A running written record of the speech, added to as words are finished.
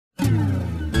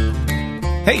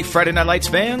Hey, Friday Night Lights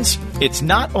fans! It's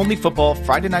Not Only Football,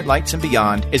 Friday Night Lights and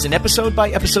Beyond is an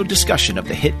episode-by-episode discussion of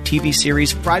the hit TV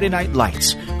series Friday Night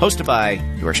Lights, hosted by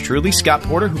yours truly, Scott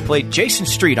Porter, who played Jason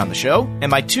Street on the show, and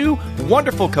my two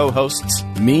wonderful co-hosts.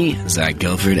 Me, Zach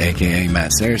Guilford, a.k.a.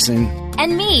 Matt Saracen.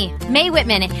 And me, Mae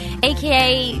Whitman,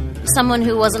 a.k.a. someone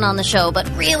who wasn't on the show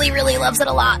but really, really loves it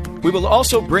a lot. We will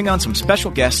also bring on some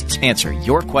special guests, answer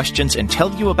your questions, and tell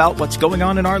you about what's going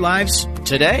on in our lives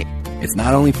today. It's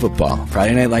Not Only Football.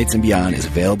 Friday Night Lights and Beyond is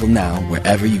available now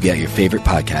wherever you get your favorite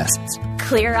podcasts.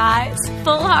 Clear eyes,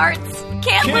 full hearts,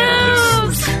 can't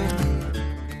lose!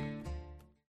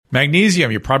 Magnesium,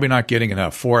 you're probably not getting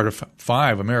enough. 4 out of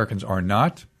 5 Americans are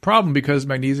not. Problem because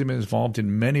magnesium is involved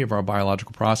in many of our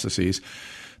biological processes.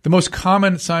 The most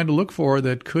common sign to look for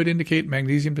that could indicate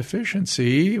magnesium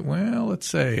deficiency, well, let's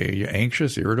say you're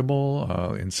anxious,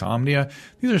 irritable, insomnia.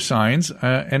 These are signs.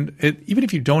 Even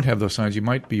if you don't have those signs, you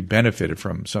might be benefited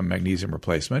from some magnesium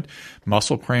replacement.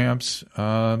 Muscle cramps,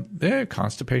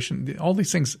 constipation, all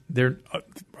these things,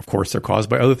 of course, they're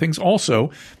caused by other things also,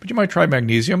 but you might try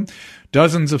magnesium.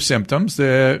 Dozens of symptoms.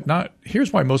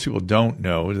 Here's why most people don't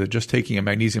know that just taking a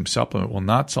magnesium supplement will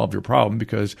not solve your problem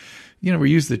because,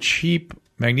 we use the cheap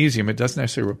magnesium. It doesn't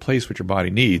necessarily replace what your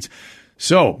body needs.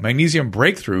 So, Magnesium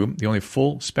Breakthrough, the only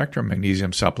full-spectrum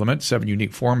magnesium supplement, 7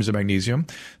 unique forms of magnesium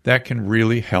that can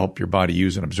really help your body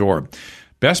use and absorb.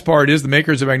 Best part is the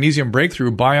makers of Magnesium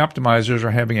Breakthrough, Bioptimizers,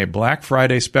 are having a Black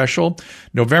Friday special.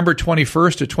 November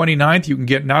 21st to 29th, you can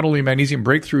get not only Magnesium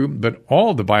Breakthrough, but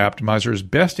all of the Bioptimizers'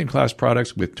 best-in-class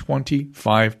products with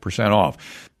 25%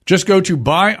 off. Just go to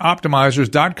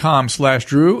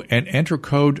buyoptimizers.com/Drew and enter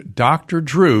code Dr.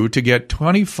 Drew to get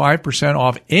 25%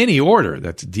 off any order.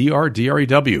 That's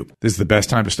DRDREW. This is the best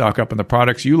time to stock up on the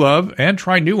products you love and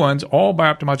try new ones. All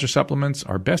Bioptimizer supplements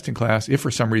are best in class. If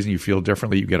for some reason you feel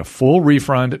differently, you get a full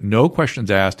refund, no questions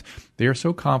asked. They are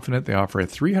so confident they offer a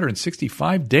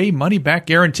 365-day money-back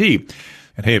guarantee.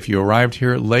 And hey, if you arrived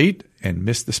here late and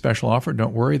missed the special offer,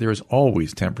 don't worry. There is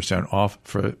always 10% off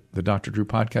for the Dr. Drew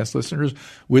podcast listeners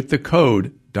with the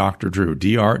code Dr. Drew,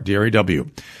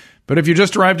 DRDREW. But if you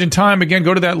just arrived in time, again,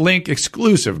 go to that link,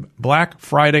 exclusive Black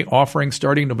Friday offering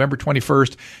starting November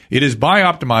 21st. It is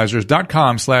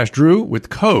buyoptimizers.com/Drew with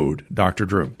code Dr.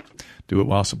 Drew. Do it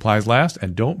while supplies last,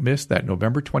 and don't miss that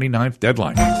November 29th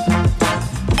deadline.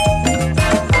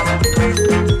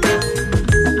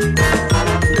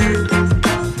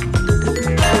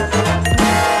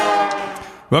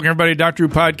 Welcome, everybody, to Dr. Drew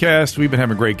Podcast. We've been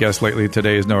having great guests lately.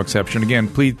 Today is no exception. Again,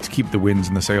 please keep the winds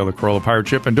in the sail of the Corolla Pirate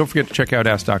Ship. And don't forget to check out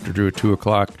Ask Dr. Drew at 3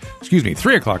 o'clock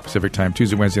Pacific time,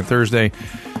 Tuesday, Wednesday, and Thursday.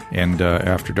 And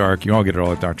after dark, you all get it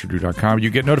all at drdrew.com. You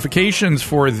get notifications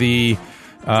for the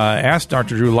Ask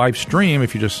Dr. Drew live stream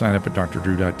if you just sign up at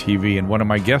drdrew.tv. And one of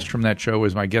my guests from that show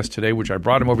is my guest today, which I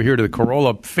brought him over here to the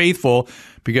Corolla Faithful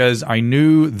because I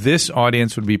knew this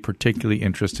audience would be particularly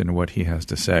interested in what he has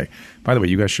to say. By the way,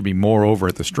 you guys should be more over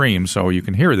at the stream so you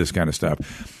can hear this kind of stuff.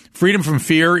 Freedom from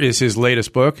Fear is his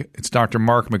latest book. It's Dr.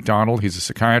 Mark McDonald. He's a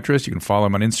psychiatrist. You can follow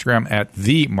him on Instagram at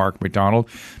the Mark McDonald.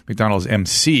 McDonald is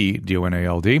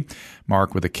McDonald.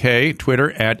 Mark with a K.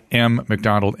 Twitter at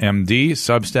McDonaldMD.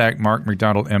 Substack, Mark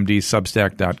McDonald MD,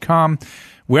 Substack.com.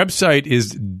 Website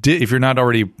is, if you're not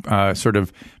already sort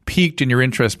of piqued in your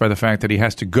interest by the fact that he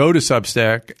has to go to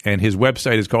Substack, and his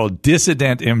website is called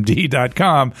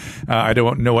dissidentmd.com. I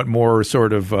don't know what more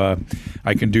sort of I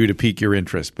can do to pique your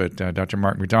interest. But Dr.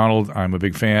 Mark McDonald, I'm a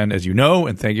big fan, as you know,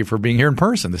 and thank you for being here in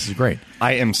person. This is great.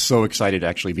 I am so excited to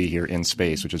actually be here in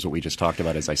space, which is what we just talked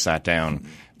about as I sat down.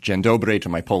 Dzień dobry to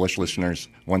my Polish listeners.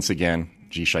 Once again,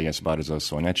 dzisiaj jest bardzo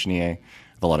słonecznie. I have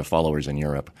a lot of followers in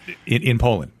Europe. In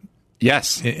Poland?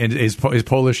 Yes. And is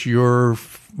Polish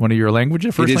one of your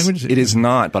languages, languages? It is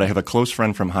not, but I have a close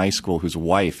friend from high school whose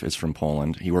wife is from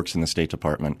Poland. He works in the State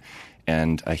Department,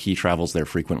 and he travels there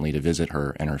frequently to visit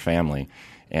her and her family.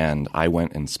 And I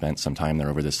went and spent some time there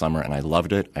over the summer, and I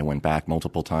loved it. I went back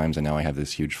multiple times, and now I have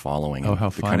this huge following in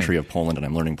the country of Poland, and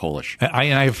I'm learning Polish. I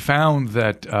have found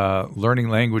that learning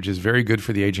language is very good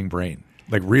for the aging brain.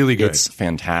 Like really good. It's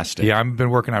fantastic. Yeah, I've been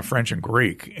working on French and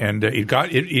Greek, and it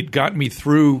got me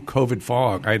through COVID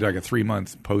fog. I had like a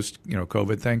 3-month post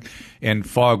COVID thing, and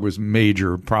fog was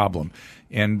major problem.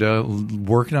 And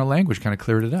working on language kind of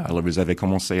cleared it out. Alors, vous avez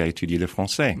commencé à étudier le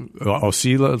français.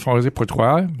 Aussi le français pour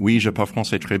toi? Oui, je parle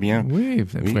français très bien. Oui,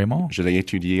 vraiment. Je l'ai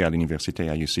étudié à l'université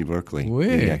à UC Berkeley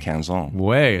il y a 15 ans.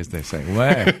 Oui, as they say.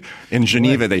 Oui. In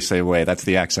Geneva, they say oui. That's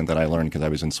the accent that I learned because I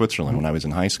was in Switzerland when I was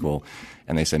in high school.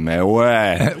 and they say "mais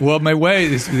ouais." Well, "mais ouais"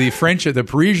 is the French, the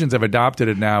Parisians have adopted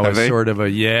it now as sort of a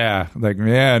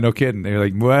no kidding. They're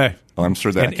like "ouais." Well, I'm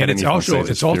sure that, and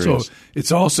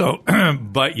it's also,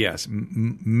 but yes,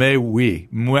 "mais oui,"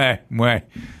 "mais oui."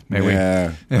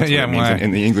 Yeah, yeah.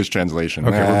 In the English translation.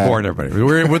 Okay, we're boring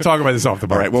everybody. We'll talk about this off the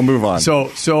bar. All right, we'll move on.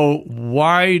 So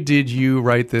why did you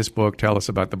write this book? Tell us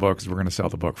about the book, because we're going to sell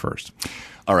the book first.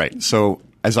 All right. So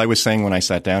as I was saying when I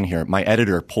sat down here, my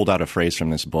editor pulled out a phrase from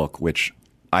this book, which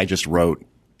I just wrote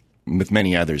with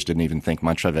many others, didn't even think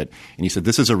much of it. And he said,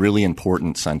 this is a really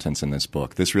important sentence in this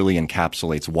book. This really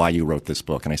encapsulates why you wrote this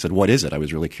book. And I said, what is it? I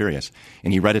was really curious.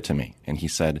 And he read it to me. And he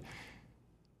said,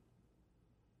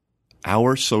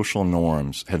 our social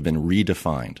norms have been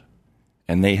redefined.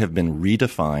 And they have been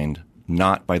redefined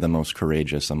not by the most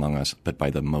courageous among us, but by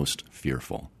the most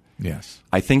fearful. Yes.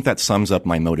 I think that sums up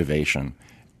my motivation.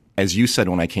 As you said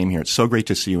when I came here, it's so great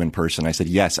to see you in person. I said,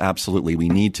 yes, absolutely. We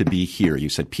need to be here. You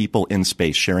said people in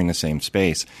space, sharing the same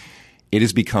space. It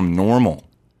has become normal,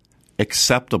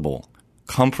 acceptable,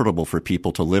 comfortable for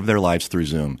people to live their lives through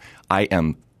Zoom. I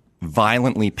am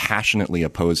violently, passionately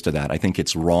opposed to that. I think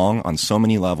it's wrong on so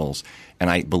many levels. And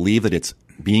I believe that it's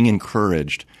being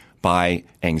encouraged by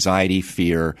anxiety,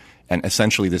 fear, and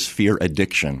essentially this fear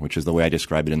addiction, which is the way I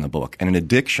describe it in the book. And an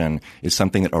addiction is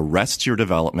something that arrests your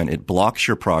development. It blocks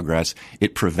your progress.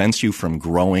 It prevents you from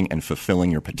growing and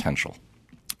fulfilling your potential.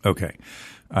 Okay.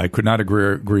 I could not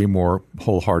agree more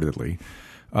wholeheartedly.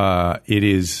 It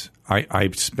is, I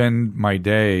spend my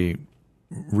day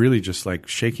really just like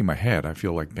shaking my head. I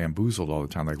feel like bamboozled all the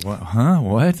time. Like, what? Huh?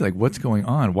 What? Like, what's going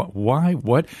on? What? Why?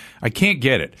 What? I can't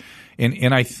get it.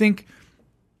 And I think,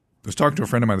 I was talking to a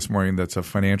friend of mine this morning that's a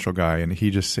financial guy, and he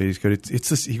just says, "It's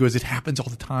this." He goes, "It happens all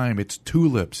the time. It's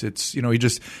tulips. It's he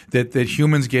just that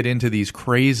humans get into these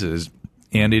crazes,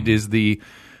 and it is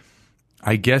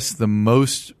I guess the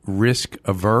most risk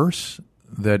averse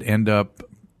that end up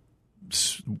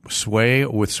sway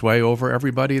over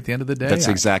everybody at the end of the day." That's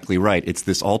exactly right. It's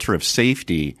this altar of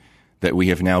safety that we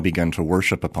have now begun to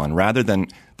worship upon, rather than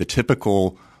the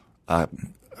typical. I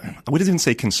wouldn't even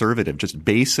say conservative, just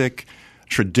basic.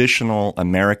 Traditional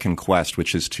American quest,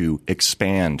 which is to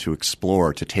expand, to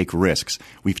explore, to take risks.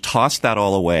 We've tossed that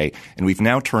all away, and we've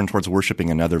now turned towards worshiping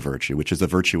another virtue, which is the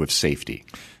virtue of safety.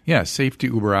 Yeah, safety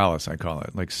uber alles, I call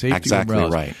it. Like safety exactly uber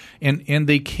alles. Right. And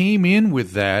they came in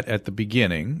with that at the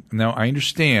beginning. Now, I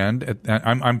understand.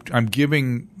 I'm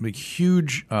giving a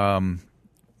huge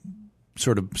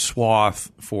sort of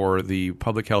swath for the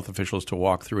public health officials to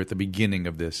walk through at the beginning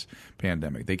of this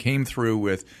pandemic. They came through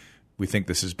with, we think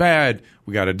this is bad.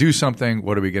 We got to do something.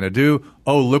 What are we going to do?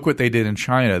 Oh, look what they did in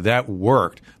China. That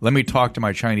worked. Let me talk to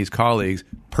my Chinese colleagues,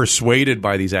 persuaded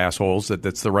by these assholes that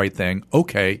that's the right thing.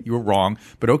 Okay, you were wrong,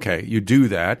 but okay, you do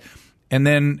that. And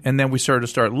then we started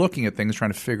to looking at things,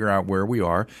 trying to figure out where we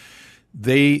are.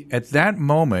 They, at that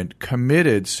moment,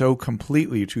 committed so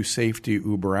completely to safety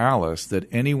uber alles that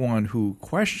anyone who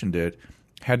questioned it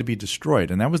had to be destroyed,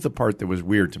 and that was the part that was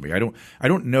weird to me. I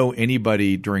don't know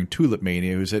anybody during Tulip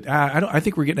Mania who said, I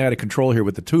think we're getting out of control here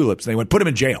with the tulips. And they went, put him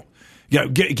in jail,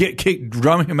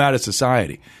 drum him out of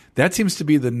society. That seems to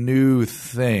be the new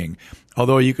thing.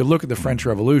 Although you could look at the French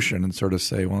Revolution and sort of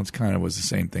say, well, it's kind of was the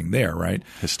same thing there, right?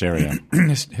 Hysteria.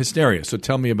 Hysteria. So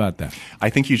tell me about that. I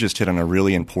think you just hit on a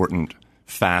really important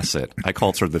facet. I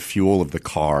call it sort of the fuel of the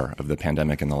car of the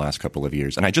pandemic in the last couple of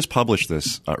years. And I just published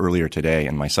this earlier today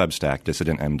in my Substack,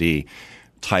 Dissident MD,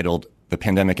 titled The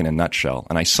Pandemic in a Nutshell.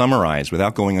 And I summarize,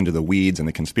 without going into the weeds and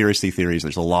the conspiracy theories,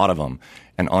 there's a lot of them.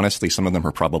 And honestly, some of them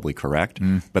are probably correct,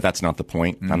 but that's not the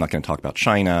point. I'm not going to talk about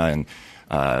China and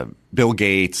Bill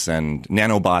Gates and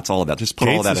nanobots, all of that. Just put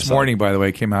all of that aside. This morning, by the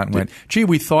way, came out and went, gee,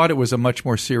 we thought it was a much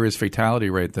more serious fatality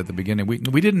rate at the beginning. We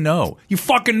didn't know. You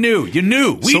fucking knew. You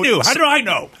knew. We knew. How did I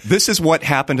know? This is what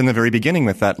happened in the very beginning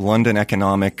with that London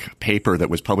economic paper that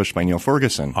was published by Neil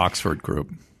Ferguson. Oxford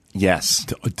Group. Yes.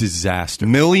 A disaster.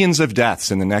 Millions of deaths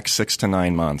in the next 6 to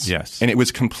 9 months. Yes. And it was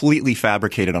completely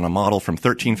fabricated on a model from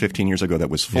 13, 15 years ago that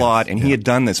was flawed. Yes. And he had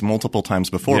done this multiple times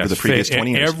before for the previous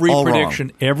 20 years.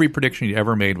 Every prediction he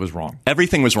ever made was wrong.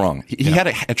 Everything was wrong. He had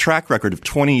a track record of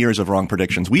 20 years of wrong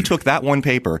predictions. We took that one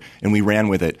paper and we ran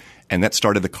with it, and that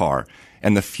started the car.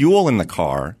 And the fuel in the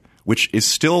car, which is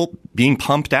still being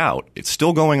pumped out, it's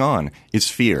still going on, is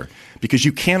fear. Because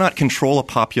you cannot control a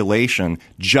population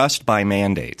just by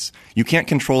mandates. You can't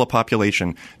control a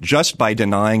population just by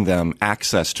denying them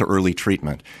access to early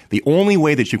treatment. The only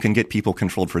way that you can get people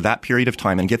controlled for that period of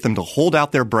time and get them to hold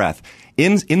out their breath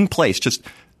in place, just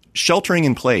sheltering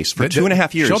in place for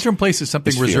 2.5 years. Shelter in place is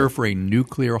something reserved for a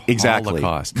nuclear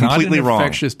holocaust. Completely not an wrong.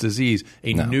 infectious disease,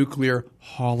 nuclear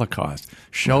Holocaust.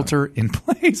 Shelter in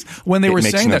place. When they were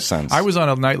saying that, sense. I was on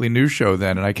a nightly news show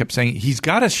then, and I kept saying, he's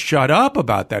got to shut up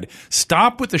about that.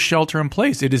 Stop with the shelter in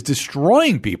place. It is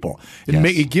destroying people.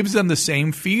 It gives them the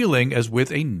same feeling as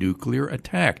with a nuclear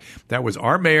attack. That was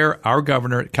our mayor, our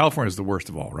governor. California is the worst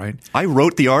of all, right? I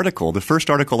wrote the article, the first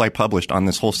article I published on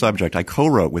this whole subject. I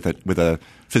co-wrote with a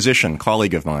physician,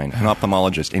 colleague of mine, an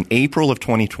ophthalmologist, in April of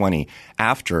 2020,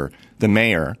 after the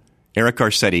mayor, Eric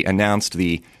Garcetti, announced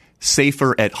the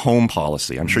Safer at Home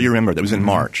policy. I'm sure you remember that was in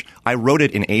March. I wrote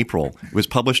it in April. It was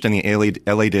published in the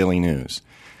LA Daily News.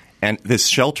 And this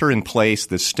shelter in place,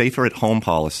 this Safer at Home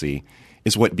policy,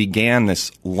 is what began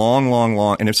this long,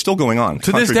 and it's still going on.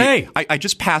 To this day. I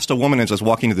just passed a woman as I was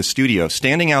walking to the studio,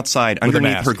 standing outside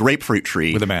underneath her grapefruit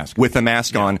tree. With a mask. With a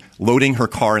mask on, loading her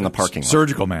car in the parking lot.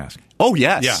 Surgical mask. Oh,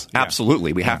 yes. Yeah.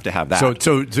 Absolutely. We have to have that.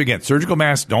 So again, surgical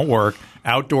masks don't work.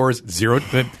 Outdoors,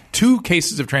 2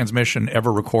 cases of transmission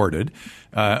ever recorded.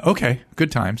 Okay,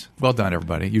 good times. Well done,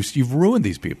 everybody. You've ruined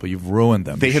these people. You've ruined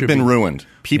them. They have been ruined.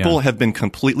 People have been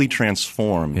completely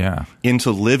transformed into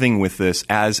living with this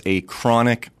as a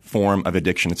chronic form of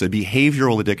addiction. It's a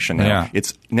behavioral addiction now.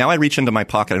 Now I reach into my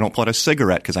pocket. I don't pull out a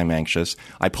cigarette because I'm anxious.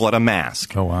 I pull out a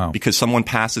mask. Oh, wow. Because someone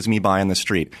passes me by in the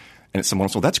street. And someone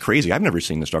says, well, that's crazy. I've never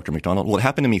seen this, Dr. McDonald. Well, it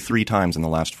happened to me 3 times in the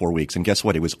last 4 weeks. And guess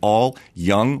what? It was all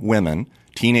young women,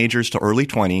 teenagers to early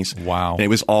 20s. Wow. And it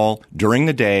was all during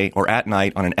the day or at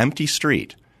night on an empty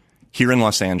street here in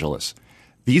Los Angeles.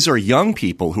 These are young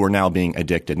people who are now being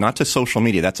addicted, not to social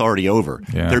media. That's already over.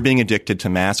 Yeah. They're being addicted to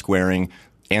mask wearing,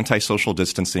 anti-social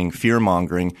distancing,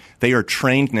 fear-mongering. They are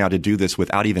trained now to do this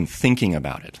without even thinking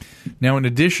about it. Now, in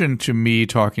addition to me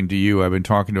talking to you, I've been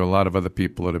talking to a lot of other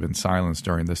people that have been silenced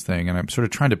during this thing, and I'm sort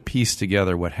of trying to piece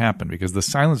together what happened, because the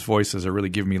silenced voices are really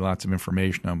giving me lots of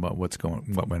information on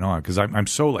what went on, because I'm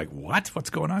so like, what's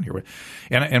going on here?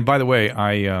 And by the way,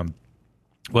 I'm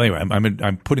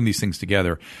putting these things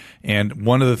together, and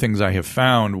one of the things I have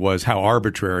found was how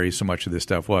arbitrary so much of this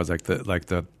stuff was, like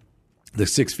the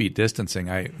 6 feet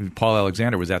distancing. Paul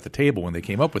Alexander was at the table when they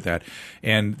came up with that,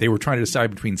 and they were trying to decide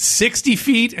between 60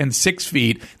 feet and 6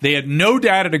 feet. They had no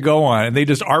data to go on, and they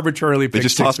just arbitrarily picked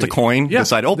 6 feet. They just tossed a coin,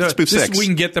 decided, let's do 6. We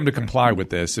can get them to comply with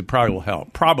this. It probably will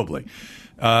help. Probably.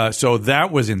 So that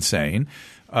was insane.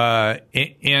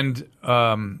 And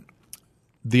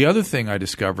the other thing I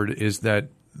discovered is that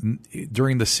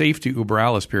during the safety uber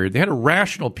alles period, they had a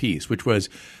rational piece, which was,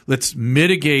 let's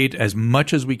mitigate as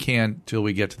much as we can till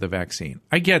we get to the vaccine.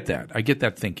 I get that. I get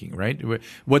that thinking, right?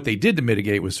 What they did to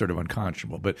mitigate was sort of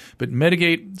unconscionable. But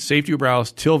mitigate safety uber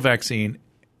alles till vaccine,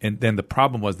 and then the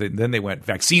problem was that then they went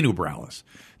vaccine uber alles.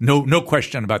 No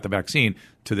question about the vaccine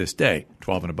to this day.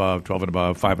 12 and above, 5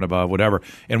 and above, whatever.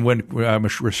 And when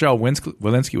Rochelle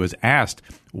Walensky was asked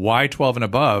why 12 and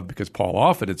above, because Paul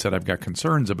Offit had said, I've got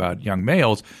concerns about young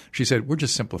males, she said, we're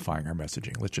just simplifying our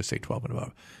messaging. Let's just say 12 and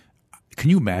above. Can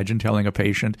you imagine telling a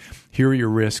patient, here are your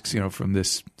risks, from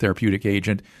this therapeutic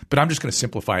agent, but I'm just going to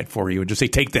simplify it for you and just say,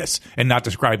 take this and not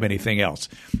describe anything else.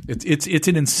 It's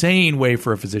an insane way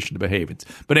for a physician to behave.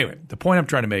 But anyway, the point I'm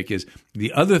trying to make is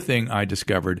the other thing I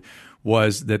discovered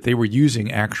was that they were using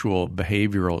actual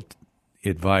behavioral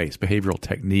advice, behavioral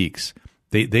techniques.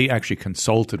 They actually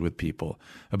consulted with people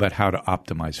about how to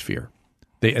optimize fear.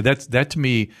 That to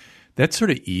me, that's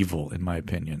sort of evil, in my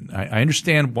opinion. I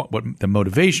understand what the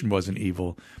motivation wasn't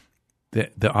evil.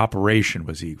 The operation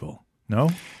was evil.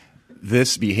 No?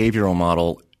 This behavioral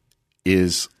model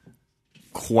is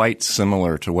quite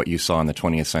similar to what you saw in the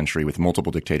 20th century with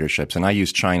multiple dictatorships. And I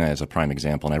use China as a prime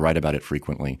example, and I write about it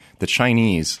frequently. The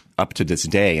Chinese, up to this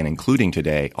day and including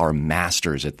today, are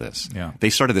masters at this. Yeah. They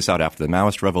started this out after the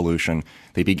Maoist revolution.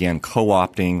 They began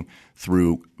co-opting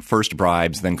through first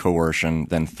bribes, then coercion,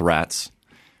 then threats,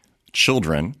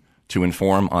 children to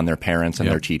inform on their parents and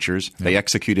their teachers. They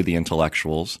executed the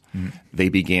intellectuals. They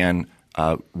began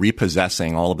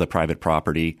repossessing all of the private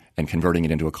property and converting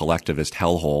it into a collectivist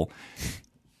hellhole.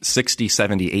 60,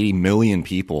 70, 80 million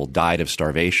people died of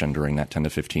starvation during that 10 to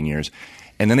 15 years.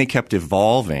 And then they kept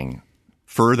evolving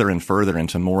further and further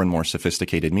into more and more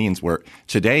sophisticated means, where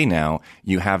today now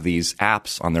you have these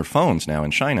apps on their phones now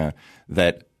in China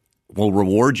that will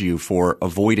reward you for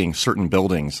avoiding certain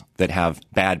buildings that have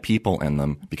bad people in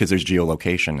them because there's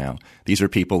geolocation now. These are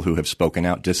people who have spoken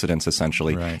out, dissidents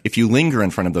essentially. Right. If you linger in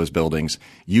front of those buildings,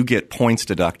 you get points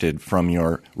deducted from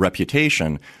your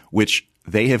reputation, which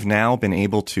they have now been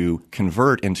able to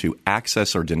convert into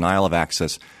access or denial of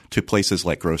access to places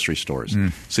like grocery stores.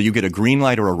 So you get a green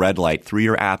light or a red light through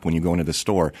your app when you go into the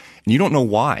store, and you don't know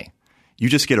why. You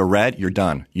just get a red, you're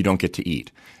done. You don't get to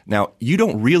eat. Now, you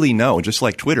don't really know, just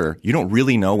like Twitter, you don't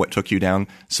really know what took you down.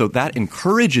 So that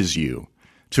encourages you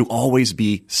to always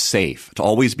be safe, to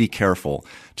always be careful,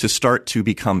 to start to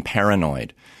become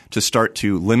paranoid, to start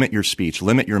to limit your speech,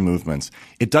 limit your movements.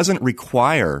 It doesn't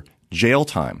require jail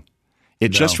time. It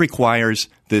just requires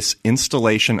this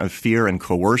installation of fear and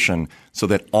coercion so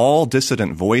that all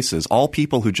dissident voices, all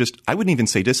people who just, I wouldn't even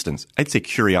say distance, I'd say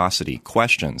curiosity,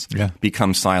 questions,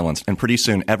 become silenced. And pretty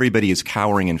soon everybody is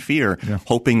cowering in fear,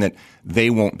 hoping that they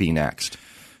won't be next.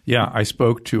 Yeah, I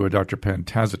spoke to a Dr.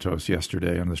 Pantazatos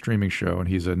yesterday on the streaming show, and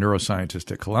he's a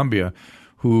neuroscientist at Columbia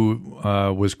who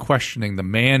was questioning the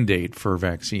mandate for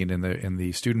vaccine in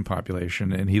the student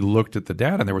population, and he looked at the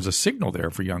data, and there was a signal there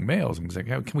for young males. And he's like,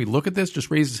 "Can we look at this?" Just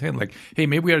raised his hand, like, "Hey,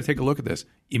 maybe we got to take a look at this."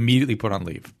 Immediately put on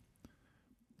leave.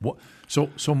 What?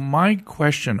 So my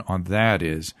question on that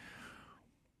is,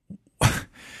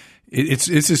 it's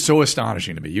just so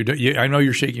astonishing to me. I know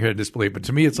you're shaking your head in disbelief, but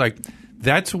to me, it's like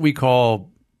that's what we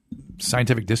call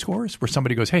scientific discourse, where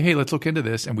somebody goes, hey, let's look into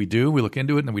this. And we look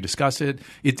into it and then we discuss it.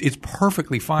 It's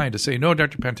perfectly fine to say, no,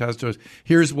 Dr. Pantazatos,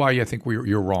 here's why I think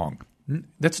you're wrong.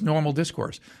 That's normal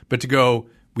discourse. But to go,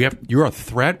 you're a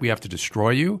threat, we have to destroy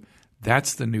you,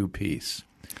 that's the new piece.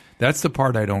 That's the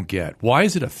part I don't get. Why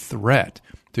is it a threat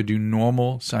to do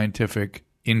normal scientific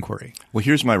inquiry? Well,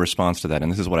 here's my response to that,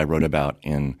 and this is what I wrote about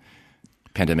in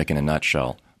Pandemic in a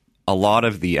Nutshell. A lot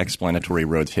of the explanatory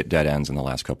roads hit dead ends in the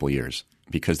last couple of years,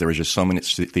 because there was just so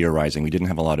much theorizing. We didn't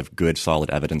have a lot of good, solid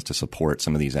evidence to support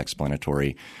some of these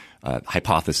explanatory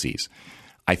hypotheses.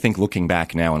 I think looking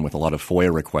back now, and with a lot of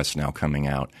FOIA requests now coming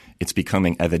out, it's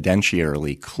becoming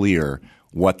evidentiarily clear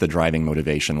what the driving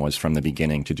motivation was from the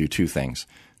beginning to do two things: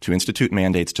 to institute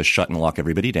mandates to shut and lock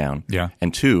everybody down,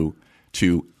 and two,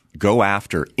 to go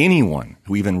after anyone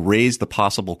who even raised the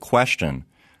possible question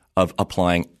of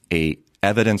applying a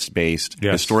evidence-based,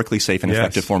 historically safe and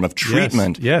effective form of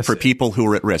treatment for people who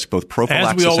are at risk, both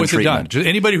prophylaxis and treatment. As we always have done. Just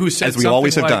anybody who says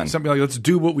something like, let's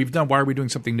do what we've done, why are we doing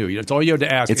something new? That's all you had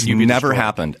to ask. It's never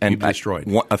happened. And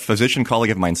a physician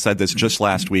colleague of mine said this just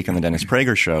last week on the Dennis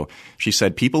Prager show. She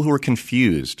said people who are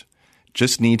confused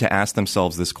just need to ask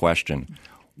themselves this question: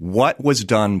 what was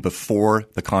done before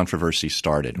the controversy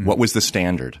started? What was the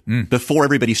standard? Before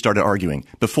everybody started arguing?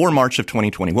 Before March of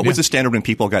 2020? What was the standard when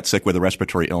people got sick with a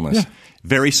respiratory illness?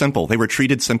 Very simple. They were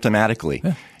treated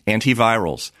symptomatically.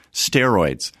 Antivirals,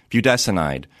 steroids,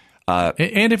 budesonide.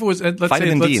 And if it was,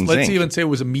 let's even say it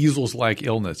was a measles-like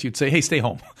illness, you'd say, hey, stay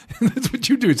home. That's what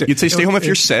you do. You'd say stay home if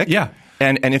you're sick. Yeah.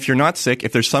 And if you're not sick,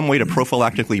 if there's some way to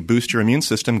prophylactically boost your immune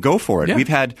system, go for it. Yeah. We've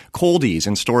had coldies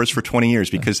in stores for 20 years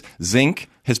because zinc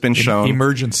has been shown.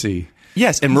 Emergency.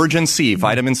 Yes, emergency,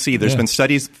 vitamin C. There's been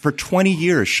studies for 20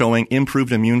 years showing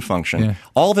improved immune function. Yeah.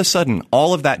 All of a sudden,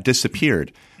 all of that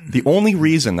disappeared. The only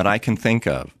reason that I can think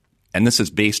of, and this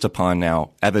is based upon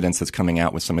now evidence that's coming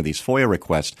out with some of these FOIA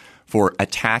requests for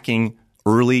attacking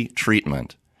early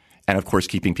treatment and, of course,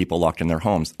 keeping people locked in their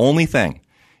homes. Only thing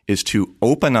is to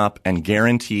open up and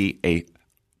guarantee a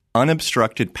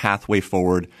unobstructed pathway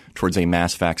forward towards a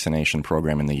mass vaccination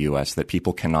program in the U.S. that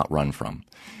people cannot run from.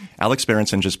 Alex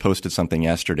Berenson just posted something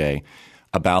yesterday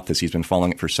about this. He's been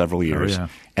following it for several years.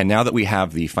 And now that we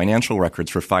have the financial records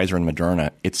for Pfizer and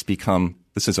Moderna, it's become,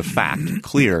 this is a fact,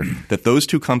 clear that those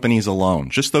two companies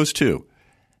alone, just those two,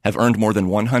 have earned more than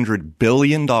 $100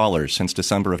 billion since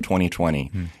December of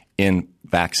 2020 in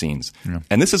vaccines.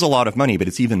 And this is a lot of money, but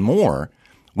it's even more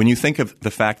when you think of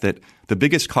the fact that the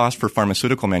biggest cost for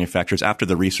pharmaceutical manufacturers after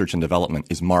the research and development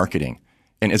is marketing.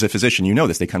 And as a physician, you know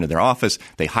this. They come to their office.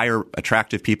 They hire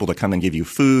attractive people to come and give you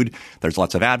food. There's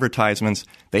lots of advertisements.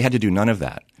 They had to do none of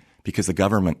that because the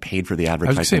government paid for the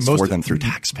advertisements for them through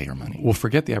taxpayer money. Well,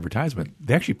 forget the advertisement.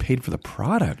 They actually paid for the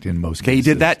product in most cases.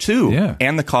 They did that too. Yeah.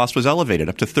 And the cost was elevated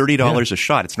up to $30 a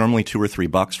shot. It's normally $2 or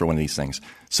 $3 for one of these things.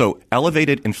 So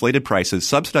elevated, inflated prices,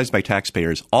 subsidized by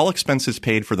taxpayers, all expenses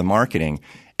paid for the marketing,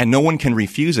 and no one can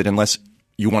refuse it unless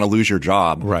you want to lose your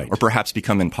job or perhaps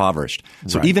become impoverished.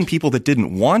 So even people that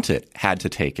didn't want it had to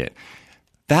take it.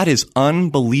 That is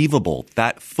unbelievable,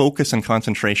 that focus and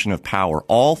concentration of power,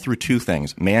 all through two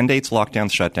things: mandates,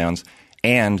 lockdowns, shutdowns,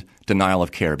 and denial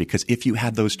of care. Because if you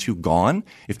had those two gone,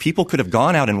 if people could have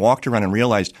gone out and walked around and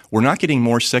realized we're not getting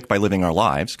more sick by living our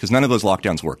lives, because none of those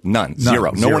lockdowns worked. None.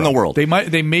 Zero. Nowhere in the world. They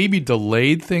maybe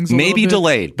delayed things a little bit. Maybe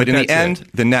delayed, but in the end,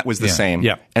 the net was the same.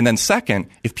 Yeah. And then second,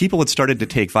 if people had started to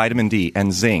take vitamin D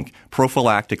and zinc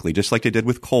prophylactically, just like they did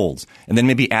with colds, and then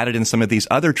maybe added in some of these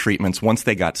other treatments once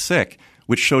they got sick,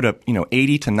 which showed a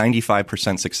 80 to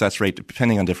 95% success rate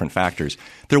depending on different factors,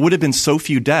 there would have been so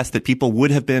few deaths that people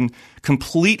would have been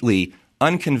completely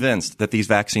unconvinced that these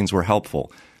vaccines were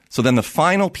helpful. So then the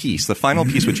final piece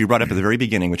which you brought up at the very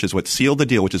beginning, which is what sealed the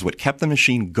deal, which is what kept the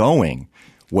machine going,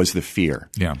 was the fear.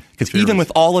 Yeah. Because even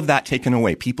with all of that taken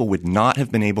away, people would not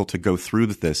have been able to go through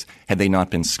with this had they not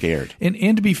been scared.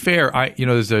 And to be fair,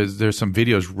 there's some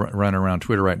videos running around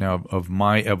Twitter right now of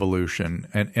my evolution,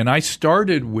 and I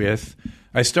started with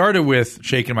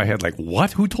shaking my head like,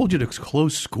 what? Who told you to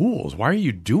close schools? Why are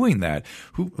you doing that?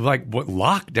 What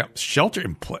lockdown, shelter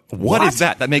in place? What is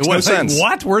that? That makes no sense.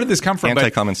 What? Where did this come from?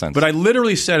 Anti-common sense. But I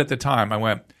literally said at the time, I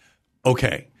went,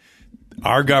 okay,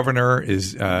 our governor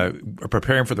is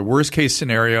preparing for the worst case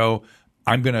scenario.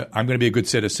 I'm gonna be a good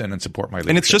citizen and support my leadership.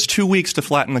 And it's just 2 weeks to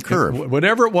flatten the curve.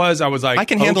 Whatever it was, I was like, I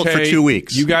can handle it for 2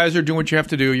 weeks. You guys are doing what you have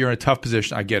to do. You're in a tough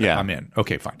position. I get it. Yeah. I'm in.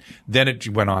 Okay, fine. Then it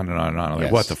went on and on and on. I'm like,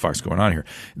 Yes. what the fuck's going on here?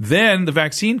 Then the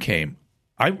vaccine came.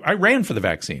 I ran for the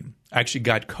vaccine. I actually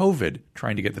got COVID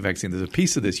trying to get the vaccine. There's a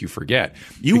piece of this you forget.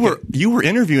 You were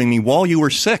interviewing me while you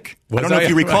were sick. I don't know if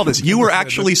you recall this. You were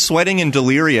actually sweating and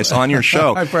delirious on your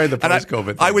show. I probably the post-COVID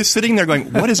thing. I was sitting there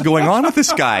going, what is going on with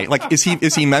this guy? Like, is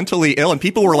he mentally ill? And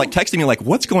people were like texting me like,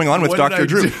 what's going on with Dr.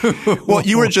 Drew? Well,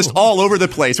 you were just all over the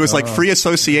place. It was like free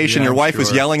association. Yeah, your wife was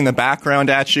sure. yelling in the background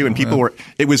at you, and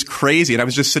it was crazy. And I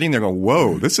was just sitting there going,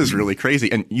 whoa, this is really crazy.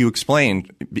 And you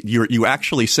explained you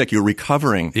actually sick. You're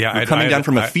recovering. Yeah, you're coming down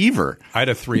from a fever. I had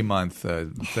a 3-month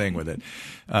thing with it,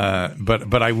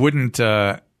 but I wouldn't.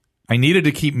 I needed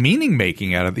to keep meaning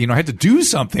making out of it. I had to do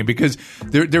something because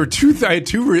there were I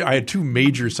had two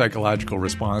major psychological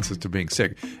responses to being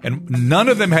sick, and none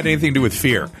of them had anything to do with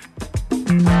fear.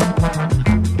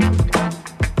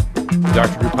 The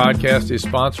Dr. Drew podcast is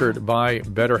sponsored by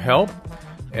BetterHelp,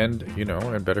 and in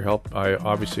BetterHelp, I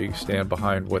obviously stand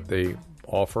behind what they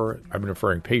offer. I've been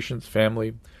referring patients,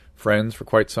 family, friends for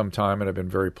quite some time, and I've been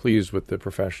very pleased with the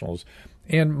professionals.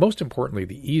 And most importantly,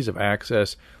 the ease of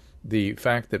access, the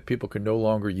fact that people can no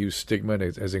longer use stigma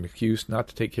as an excuse not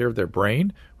to take care of their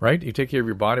brain, right? You take care of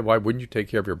your body. Why wouldn't you take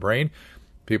care of your brain?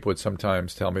 People would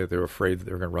sometimes tell me that they were afraid that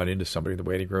they were going to run into somebody in the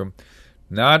waiting room.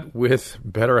 Not with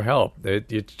BetterHelp.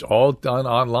 It's all done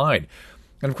online.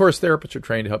 And, of course, therapists are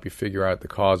trained to help you figure out the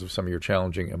cause of some of your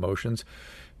challenging emotions.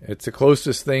 It's the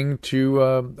closest thing to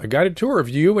a guided tour of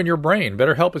you and your brain.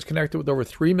 BetterHelp is connected with over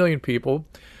 3 million people.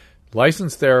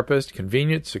 Licensed therapist,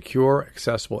 convenient, secure,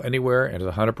 accessible anywhere, and is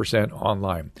 100%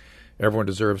 online. Everyone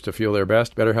deserves to feel their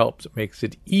best. BetterHelp makes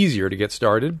it easier to get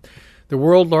started. The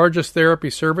world's largest therapy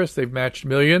service, they've matched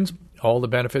millions. All the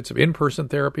benefits of in-person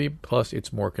therapy, plus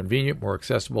it's more convenient, more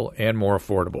accessible, and more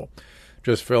affordable.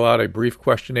 Just fill out a brief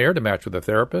questionnaire to match with a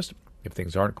therapist. If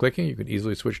things aren't clicking, you can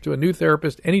easily switch to a new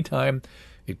therapist anytime.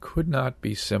 It could not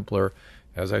be simpler.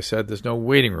 As I said, there's no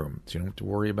waiting room, so you don't have to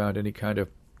worry about any kind of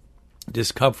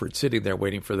discomfort sitting there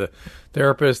waiting for the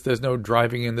therapist. There's no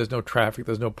driving in, there's no traffic,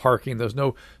 there's no parking, there's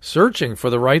no searching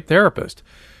for the right therapist.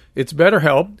 It's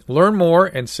BetterHelp. Learn more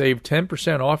and save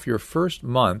 10% off your first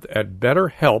month at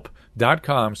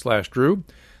betterhelp.com/Drew.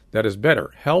 That is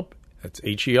BetterHelp. That's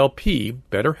HELP,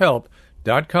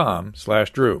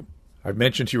 betterhelp.com/Drew. I've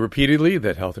mentioned to you repeatedly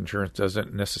that health insurance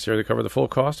doesn't necessarily cover the full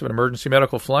cost of an emergency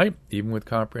medical flight. Even with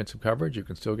comprehensive coverage, you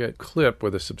can still get clipped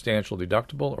with a substantial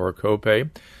deductible or a copay.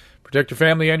 Protect your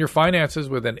family and your finances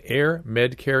with an Air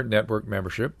Medcare Network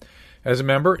membership. As a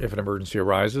member, if an emergency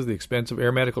arises, the expense of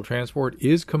air medical transport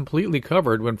is completely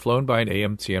covered when flown by an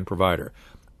AMCN provider.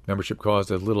 Membership costs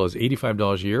as little as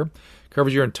 $85 a year.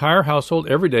 Covers your entire household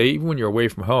every day, even when you're away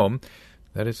from home.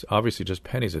 That is obviously just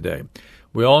pennies a day.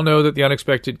 We all know that the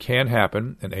unexpected can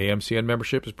happen. An AMCN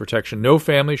membership is protection no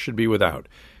family should be without.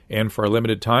 And for a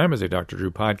limited time, as a Dr.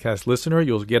 Drew podcast listener,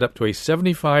 you'll get up to a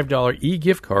 $75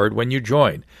 e-gift card when you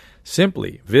join.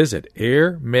 Simply visit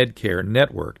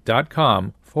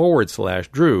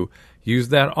airmedcarenetwork.com/Drew. Use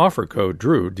that offer code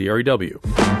DREW, D-R-E-W.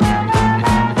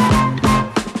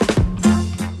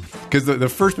 Because the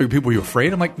first big people, were you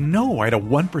afraid? I'm like, no, I had a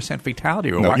 1%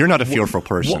 fatality rate. No, you're not a fearful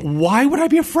person. Why would I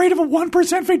be afraid of a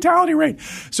 1% fatality rate?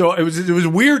 So it was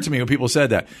weird to me when people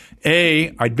said that.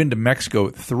 I'd been to Mexico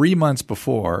 3 months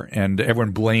before, and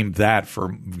everyone blamed that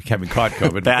for having caught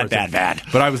COVID. bad.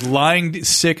 But I was lying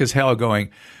sick as hell going,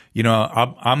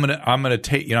 I'm gonna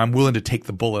take, I'm willing to take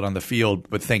the bullet on the field,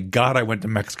 but thank God I went to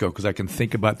Mexico because I can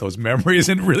think about those memories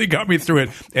and it really got me through it.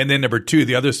 And then number two,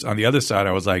 on the other side,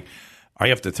 I was like, I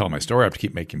have to tell my story. I have to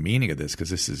keep making meaning of this because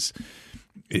this is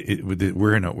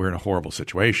we're in a horrible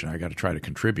situation. I got to try to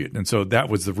contribute, and so that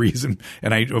was the reason.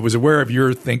 And I was aware of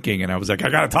your thinking, and I was like, I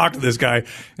got to talk to this guy.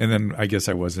 And then I guess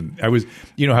I wasn't. I was.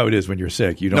 You know how it is when you're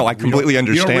sick. You don't. No, I completely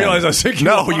understand. You don't realize how sick you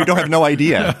are. No, you don't have no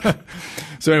idea.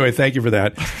 So anyway, thank you for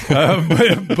that.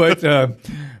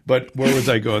 But where was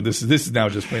I going? This is now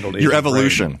just plain old your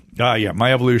evolution. Yeah,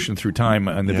 my evolution through time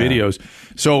and the videos.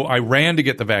 So I ran to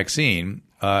get the vaccine.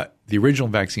 The original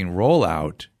vaccine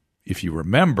rollout, if you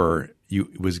remember,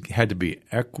 had to be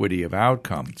equity of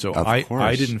outcome. So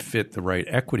I didn't fit the right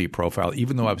equity profile,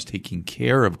 even though I was taking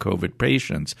care of COVID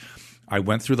patients. I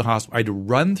went through the hospital. I had to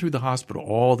run through the hospital,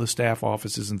 all the staff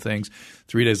offices and things.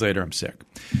 3 days later, I'm sick.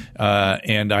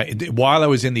 While I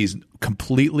was in these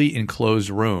completely enclosed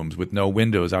rooms with no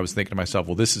windows, I was thinking to myself,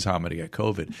 well, this is how I'm going to get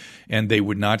COVID. And they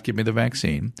would not give me the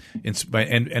vaccine.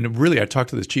 And really, I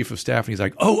talked to this chief of staff, and he's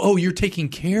like, oh, you're taking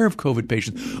care of COVID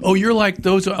patients. Oh, you're like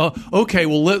those. Okay,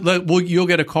 well, you'll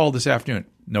get a call this afternoon.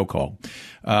 No call.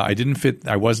 I didn't fit.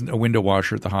 I wasn't a window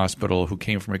washer at the hospital who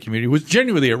came from a community who was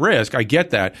genuinely at risk. I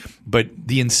get that. But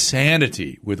the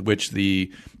insanity with which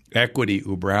the equity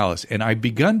ubralis, and I've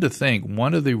begun to think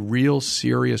one of the real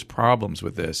serious problems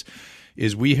with this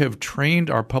is we have trained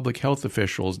our public health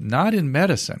officials not in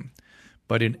medicine,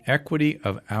 but in equity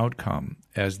of outcome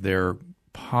as their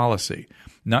policy.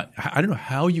 I don't know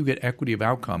how you get equity of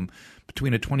outcome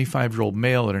between a 25-year-old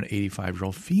male and an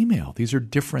 85-year-old female. These are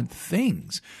different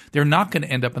things. They're not going to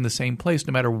end up in the same place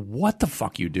no matter what the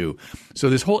fuck you do. So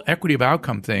this whole equity of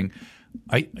outcome thing,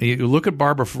 you look at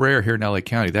Barbara Ferrer here in LA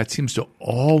County, that seems to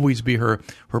always be her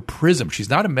prism. She's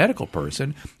not a medical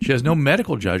person. She has no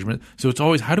medical judgment. So it's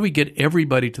always, how do we get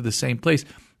everybody to the same place?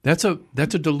 That's a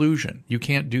delusion. You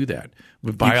can't do that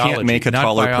with biology. You can't make a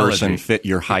taller person fit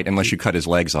your height unless you cut his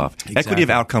legs off. Exactly. Equity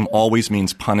of outcome always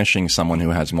means punishing someone who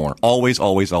has more. Always,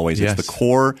 always, always. Yes. It's the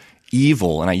core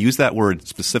evil, and I use that word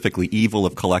specifically, evil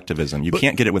of collectivism. You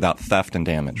can't get it without theft and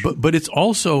damage. But it's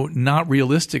also not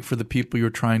realistic for the people you're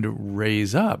trying to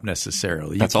raise up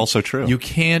necessarily. That's also true. You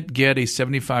can't get a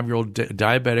 75-year-old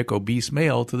diabetic obese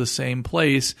male to the same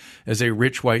place as a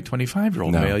rich white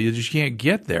 25-year-old male. You just can't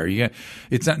get there.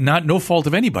 It's not no fault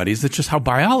of anybody's. It's just how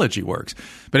biology works.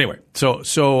 But anyway,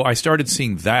 so I started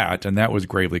seeing that, and that was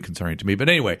gravely concerning to me. But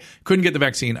anyway, couldn't get the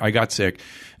vaccine. I got sick.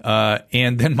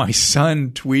 And then my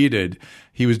son tweeted,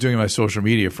 he was doing my social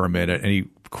media for a minute, and he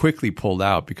quickly pulled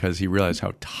out because he realized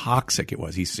how toxic it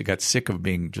was. He got sick of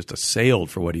being just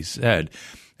assailed for what he said.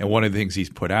 And one of the things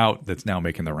he's put out that's now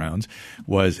making the rounds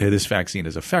was, hey, this vaccine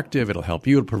is effective. It'll help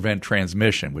you to prevent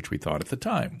transmission, which we thought at the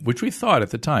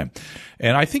time.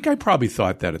 And I think I probably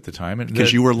thought that at the time.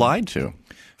 Because you were lied to.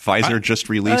 Pfizer just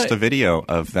released a video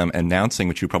of them announcing,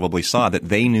 which you probably saw, that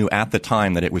they knew at the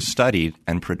time that it was studied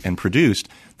and produced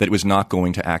that it was not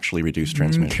going to actually reduce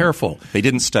transmission. Careful. They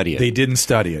didn't study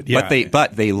it. Yeah.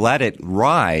 But they let it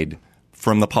ride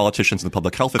from the politicians and the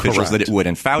public health officials that it would.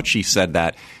 And Fauci said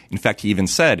that. In fact, he even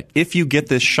said, if you get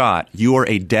this shot, you are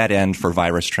a dead end for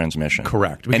virus transmission.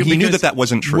 Correct. And he knew that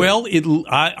wasn't true. Well,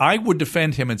 I would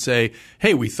defend him and say,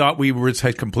 hey, we thought we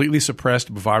had completely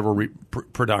suppressed viral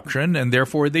production, and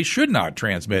therefore they should not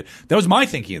transmit. That was my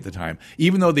thinking at the time,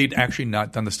 even though they'd actually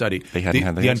not done the study. They hadn't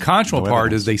had the unconscionable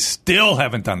part is they still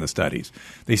haven't done the studies.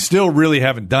 They still really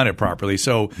haven't done it properly.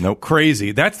 So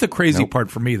crazy. That's the crazy part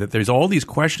for me, that there's all these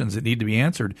questions that need to be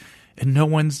answered, and no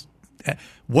one's –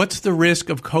 what's the risk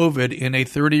of COVID in a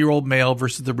 30-year-old male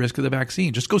versus the risk of the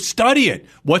vaccine? Just go study it.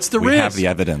 What's the risk? We have the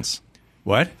evidence.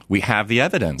 What? We have the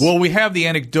evidence. Well, we have the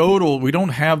anecdotal. We don't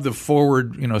have the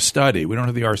forward, study. We don't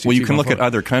have the RCT. Well, you can look at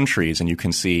other countries and you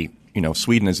can see,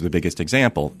 Sweden is the biggest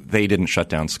example. They didn't shut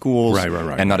down schools.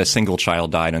 Right. And not a single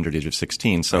child died under the age of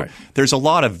 16. So there's a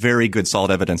lot of very good,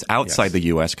 solid evidence outside the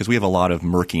U.S. because we have a lot of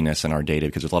murkiness in our data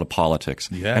because there's a lot of politics.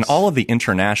 Yes. And all of the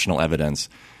international evidence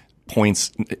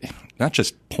not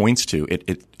just points to,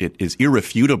 it is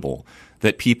irrefutable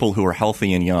that people who are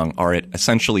healthy and young are at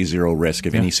essentially zero risk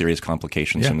of any serious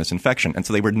complications from this infection. And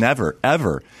so they were never,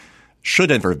 ever, should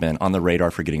ever have been on the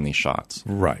radar for getting these shots.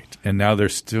 Right. And now they're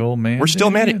still mandated? We're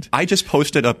still mandated. I just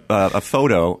posted a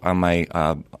photo on my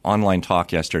online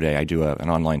talk yesterday. I do an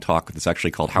online talk that's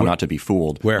actually called How Not to Be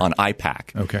Fooled. Where? On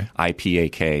IPAC. Okay.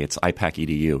 IPAK. It's IPAC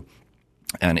EDU.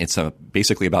 And it's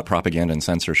basically about propaganda and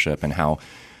censorship and how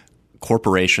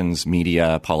corporations,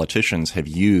 media, politicians have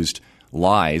used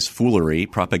lies, foolery,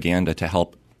 propaganda to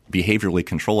help behaviorally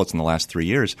control us in the last 3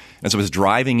 years. As I was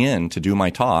driving in to do my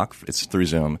talk, it's through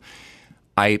Zoom,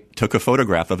 I took a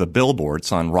photograph of a billboard.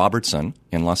 It's on Robertson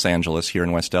in Los Angeles, here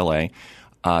in West LA,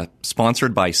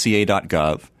 sponsored by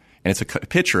CA.gov. And it's a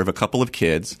picture of a couple of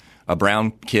kids, a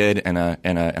brown kid and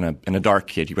a dark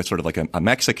kid. You've got sort of like a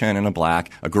Mexican and a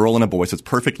black, a girl and a boy. So it's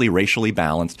perfectly racially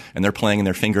balanced. And they're playing and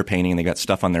they're finger painting and they got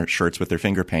stuff on their shirts with their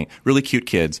finger paint. Really cute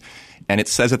kids. And it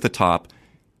says at the top,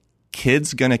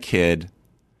 kids gonna kid,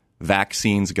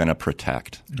 vaccines gonna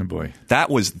protect. Oh boy.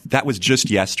 That was just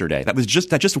yesterday. That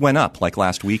just went up like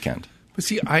last weekend. But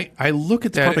see, I look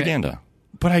at that propaganda.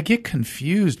 But I get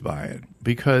confused by it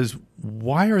because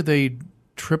why are they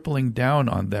tripling down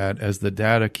on that as the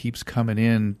data keeps coming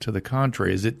in to the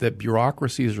contrary? Is it that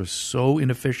bureaucracies are so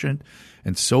inefficient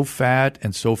and so fat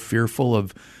and so fearful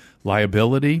of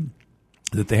liability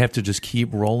that they have to just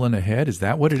keep rolling ahead? Is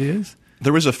that what it is?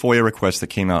 There was a FOIA request that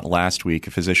came out last week.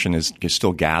 A physician is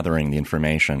still gathering the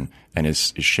information and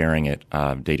is sharing it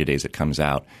day to day as it comes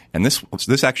out. And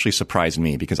this actually surprised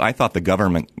me because I thought the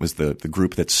government was the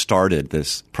group that started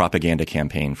this propaganda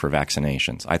campaign for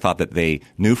vaccinations. I thought that they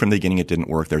knew from the beginning it didn't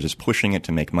work. They're just pushing it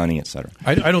to make money, et cetera.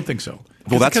 I don't think so.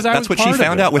 Well, that's what she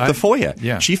found out with the FOIA.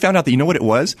 Yeah. She found out that, you know what it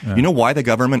was? Yeah. You know why the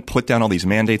government put down all these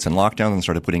mandates and lockdowns and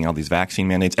started putting out these vaccine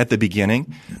mandates at the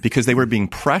beginning? Because they were being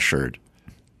pressured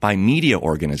by media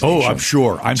organizations. Oh, I'm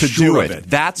sure. I'm to sure do of it.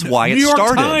 That's why it New York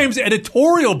started. Times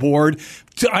editorial board.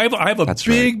 I have a That's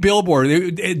big right. billboard.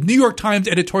 New York Times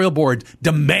editorial board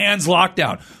demands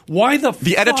lockdown. Why the fuck?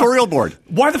 The editorial board.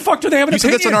 Why the fuck do they have an You said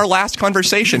opinion? this in our last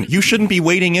conversation. You shouldn't be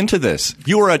wading into this.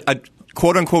 You are a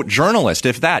quote-unquote journalist,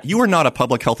 if that. You are not a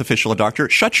public health official, a doctor.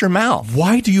 Shut your mouth.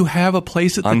 Why do you have a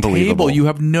place at the table? You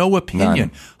have no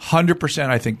opinion. None. 100%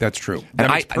 I think that's true. That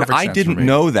And makes perfect I sense didn't for me.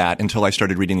 know that until I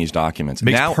started reading these documents.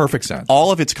 Makes now, perfect sense.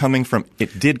 All of it's coming from –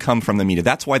 it did come from the media.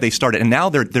 That's why they started. And now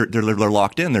they're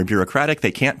locked in. They're bureaucratic.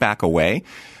 They can't back away.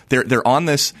 They're on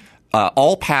this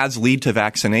all paths lead to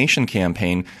vaccination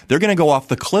campaign. They're going to go off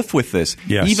the cliff with this.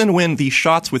 Yes. Even when these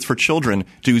shots for children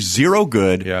do zero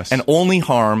good and only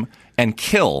harm and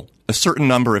kill a certain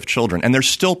number of children, and they're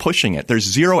still pushing it. There's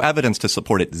zero evidence to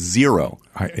support it. Zero.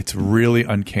 It's really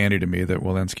uncanny to me that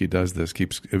Walensky does this,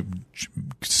 keeps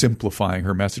simplifying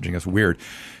her messaging. It's weird.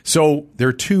 So there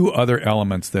are two other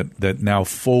elements that now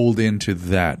fold into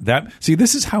that. See,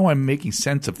 this is how I'm making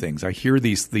sense of things. I hear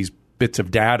these bits of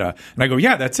data, and I go,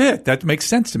 yeah, that's it. That makes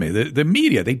sense to me. The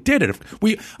media, they did it.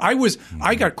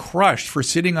 I got crushed for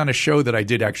sitting on a show that I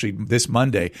did actually this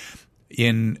Monday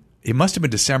it must have been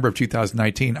December of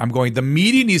 2019. I'm going, the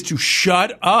media needs to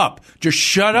shut up. Just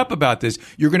shut up about this.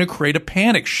 You're going to create a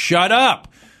panic. Shut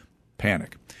up.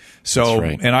 Panic. So, That's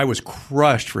right. And I was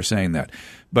crushed for saying that.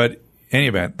 But in any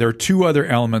event, there are two other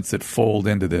elements that fold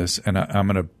into this, and I'm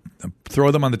going to throw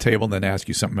them on the table and then ask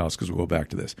you something else because we'll go back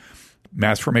to this.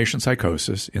 Mass formation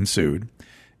psychosis ensued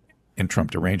and Trump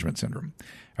derangement syndrome.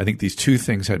 I think these two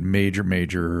things had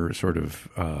major sort of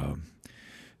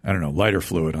lighter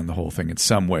fluid on the whole thing in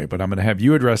some way. But I'm going to have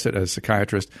you address it as a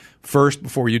psychiatrist. First,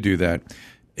 before you do that,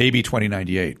 AB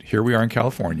 2098. Here we are in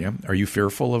California. Are you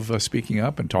fearful of speaking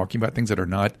up and talking about things that are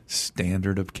not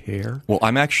standard of care? Well,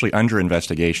 I'm actually under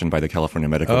investigation by the California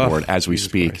Medical Board as we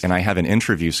speak, and I have an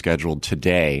interview scheduled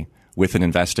today with an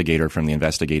investigator from the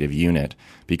investigative unit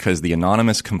because the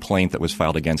anonymous complaint that was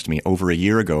filed against me over a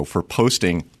year ago for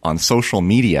posting on social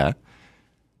media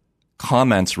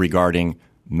comments regarding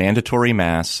mandatory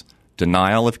masks,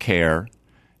 denial of care,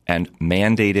 and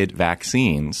mandated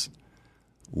vaccines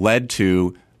led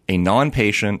to a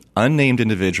non-patient, unnamed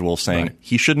individual saying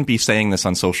he shouldn't be saying this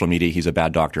on social media. He's a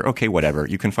bad doctor. Okay, whatever.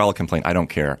 You can file a complaint. I don't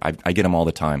care. I get them all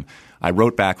the time. I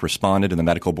wrote back, responded to the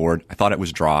medical board. I thought it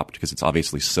was dropped because it's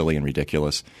obviously silly and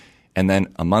ridiculous. And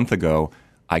then a month ago,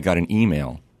 I got an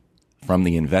email from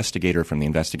the investigator from the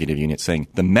investigative unit saying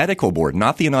the medical board,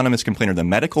 not the anonymous complainer, the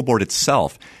medical board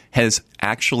itself has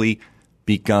actually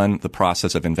begun the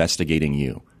process of investigating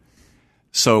you.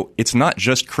 So it's not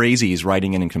just crazies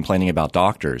writing in and complaining about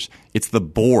doctors. It's the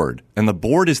board. And the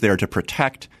board is there to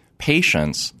protect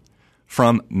patients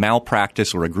from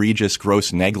malpractice or egregious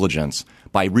gross negligence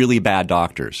by really bad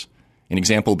doctors. An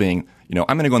example being, I'm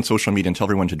going to go on social media and tell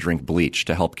everyone to drink bleach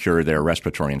to help cure their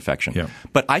respiratory infection. Yeah.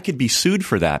 But I could be sued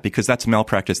for that because that's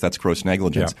malpractice, that's gross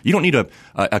negligence. Yeah. You don't need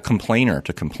a complainer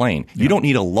to complain. Yeah. You don't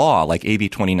need a law like AB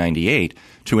 2098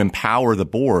 to empower the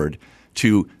board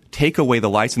to take away the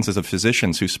licenses of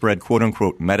physicians who spread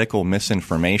quote-unquote medical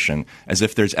misinformation as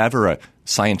if there's ever a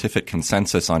scientific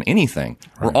consensus on anything.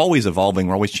 Right. We're always evolving.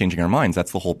 We're always changing our minds.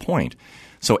 That's the whole point.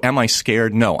 So am I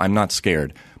scared? No, I'm not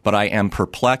scared. But I am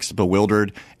perplexed,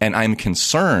 bewildered, and I'm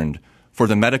concerned for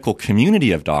the medical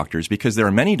community of doctors because there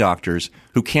are many doctors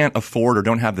who can't afford or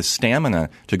don't have the stamina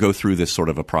to go through this sort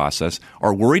of a process,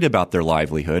 are worried about their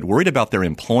livelihood, worried about their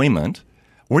employment,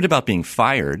 worried about being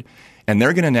fired, and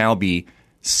they're going to now be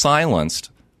silenced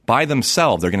by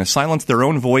themselves. They're going to silence their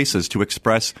own voices to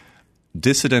express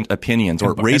dissident opinions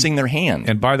or raising their hand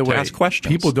and by the way, ask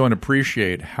questions. People don't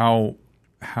appreciate how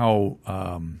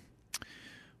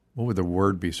what would the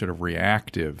word be, sort of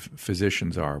reactive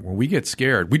physicians are. When we get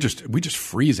scared, we just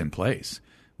freeze in place.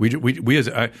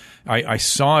 I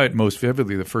saw it most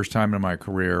vividly the first time in my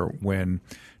career when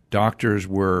doctors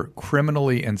were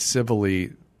criminally and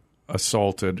civilly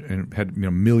assaulted and had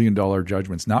 $1 million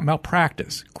judgments, not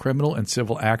malpractice, criminal and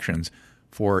civil actions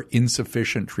for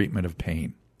insufficient treatment of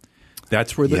pain.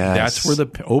 That's where the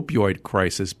opioid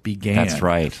crisis began. That's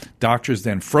right. Doctors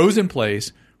then froze in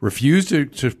place, refused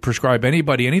to prescribe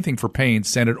anybody anything for pain,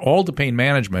 sent it all to pain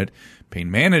management. Pain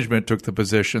management took the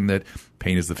position that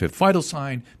pain is the fifth vital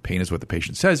sign. Pain is what the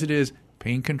patient says it is.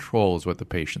 Pain control is what the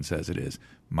patient says it is.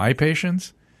 My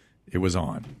patients, it was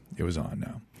on. It was on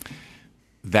now.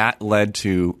 That led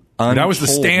to that was the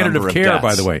standard of care, deaths.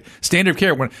 by the way. Standard of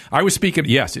care. When I was speaking,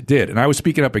 yes, it did. And I was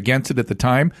speaking up against it at the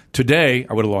time. Today,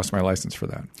 I would have lost my license for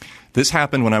that. This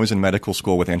happened when I was in medical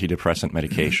school with antidepressant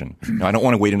medication. Now, I don't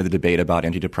want to wade into the debate about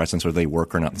antidepressants, whether they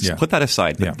work or not. Let's put that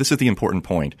aside. Yeah. This is the important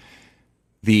point.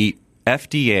 The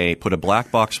FDA put a black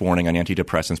box warning on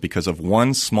antidepressants because of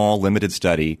one small limited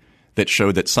study that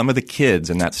showed that some of the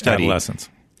kids in that study,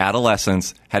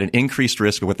 adolescents, had an increased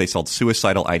risk of what they called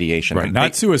suicidal ideation. Right,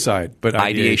 not suicide, but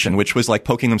ideation, which was like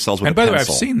poking themselves with a pencil. And by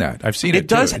the way, I've seen that. I've seen it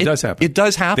does. Too. It does happen. It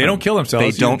does happen. They don't kill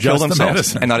themselves. They don't kill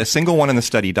themselves. The and not a single one in the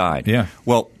study died. Yeah.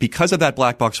 Well, because of that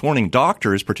black box warning,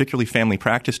 doctors, particularly family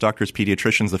practice doctors,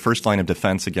 pediatricians, the first line of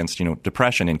defense against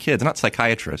depression in kids, not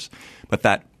psychiatrists, but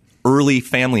that early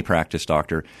family practice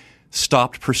doctor,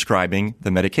 stopped prescribing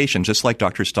the medication, just like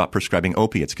doctors stopped prescribing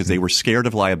opiates because they were scared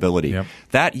of liability. Yep.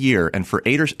 That year, and for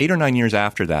 8 or 9 years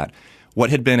after that, what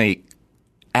had been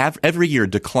every year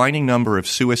declining number of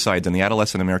suicides in the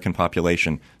adolescent American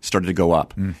population started to go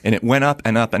up. And it went up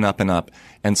and up and up and up.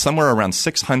 And somewhere around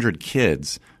 600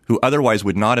 kids who otherwise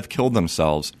would not have killed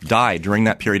themselves died during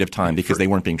that period of time because they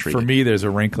weren't being treated. For me, there's a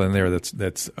wrinkle in there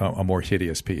that's a more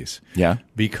hideous piece. Yeah.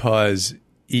 Because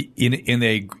in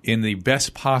the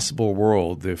best possible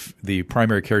world, the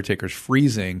primary caretaker's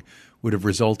freezing would have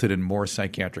resulted in more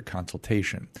psychiatric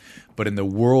consultation. But in the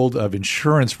world of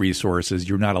insurance resources,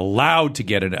 you're not allowed to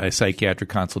get a psychiatric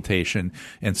consultation.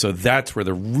 And so that's where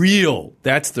the real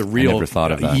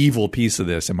evil piece of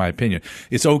this, in my opinion.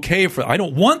 It's okay I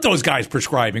don't want those guys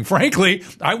prescribing, frankly.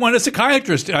 I want a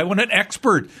psychiatrist. I want an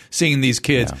expert seeing these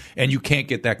kids. Yeah. And you can't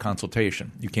get that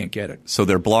consultation. You can't get it. So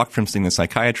they're blocked from seeing the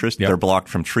psychiatrist. Yep. They're blocked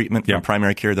from treatment, from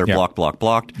primary care. They're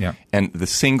blocked. Yep. And the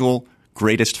single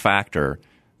greatest factor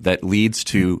that leads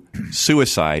to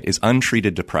suicide is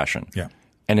untreated depression. Yeah.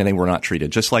 And then they were not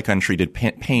treated, just like untreated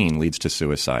pain leads to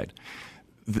suicide.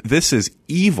 This is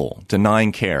evil,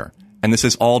 denying care. And this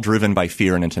is all driven by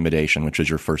fear and intimidation, which is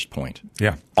your first point.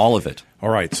 Yeah. All of it.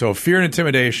 All right. So fear and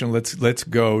intimidation. Let's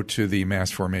go to the mass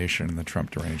formation and the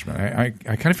Trump derangement. I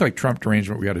kind of feel like Trump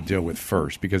derangement we got to deal with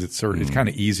first because it's kind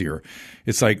of easier.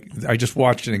 It's like I just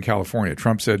watched it in California.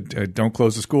 Trump said, don't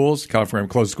close the schools. California,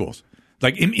 close the schools.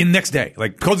 Like in next day,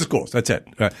 like close the schools. That's it.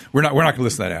 We're not going to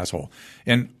listen to that asshole.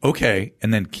 And okay,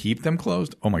 and then keep them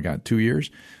closed. Oh my God, 2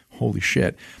 years. Holy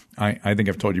shit. I think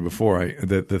I've told you before.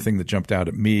 The thing that jumped out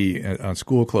at me on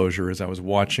school closure is I was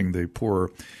watching the poor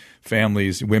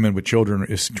families, women with children,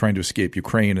 is trying to escape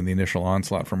Ukraine in the initial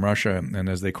onslaught from Russia. And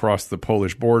as they crossed the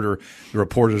Polish border, the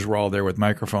reporters were all there with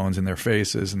microphones in their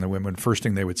faces. And the women, first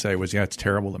thing they would say was, yeah, it's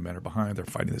terrible. The men are behind. They're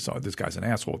fighting this. Oh, this guy's an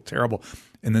asshole. It's terrible.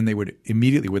 And then they would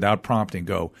immediately, without prompting,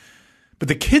 go, but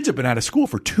the kids have been out of school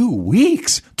for 2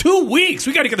 weeks. 2 weeks.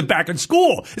 We got to get them back in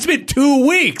school. It's been 2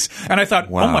 weeks. And I thought,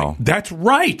 wow. Oh my, that's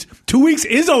right. 2 weeks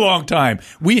is a long time.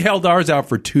 We held ours out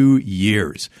for 2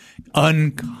 years.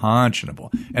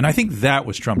 Unconscionable. And I think that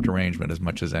was Trump derangement as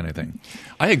much as anything.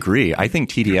 I agree. I think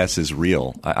TDS is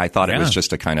real. I thought it was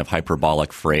just a kind of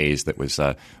hyperbolic phrase that was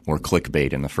more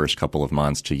clickbait in the first couple of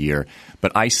months to year.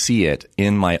 But I see it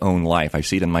in my own life. I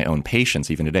see it in my own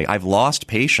patients even today. I've lost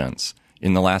patients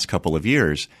in the last couple of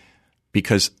years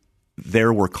because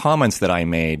there were comments that I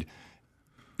made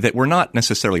that were not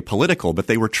necessarily political, but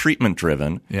they were treatment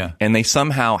driven. Yeah. And they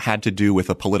somehow had to do with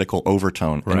a political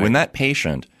overtone. Right. And when that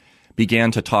patient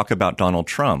began to talk about Donald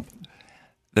Trump,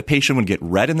 the patient would get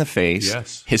red in the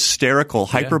face, hysterical,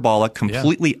 hyperbolic,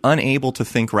 completely unable to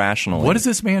think rationally. What does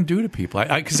this man do to people?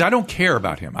 Because I don't care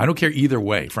about him. I don't care either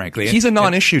way, frankly. He's a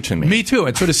non-issue to me. Me too.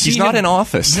 And so to see he's not in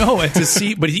office. No, and to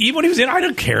see, but even when he was in, I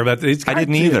don't care about this. I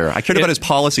didn't either. I cared about his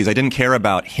policies. I didn't care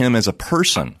about him as a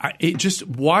person. Just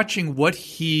watching what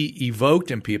he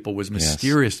evoked in people was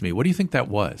mysterious to me. What do you think that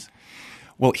was?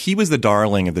 Well, he was the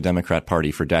darling of the Democrat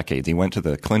Party for decades. He went to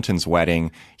the Clintons'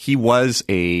 wedding. He was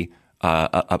a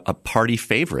party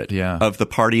favorite of the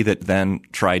party that then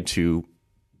tried to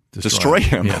destroy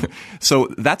him. Yeah.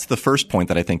 So that's the first point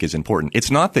that I think is important.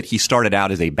 It's not that he started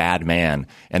out as a bad man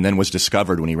and then was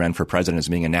discovered when he ran for president as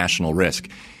being a national risk.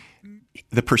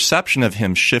 the perception of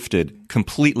him shifted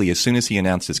completely as soon as he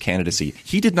announced his candidacy.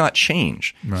 He did not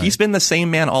change. Right. He's been the same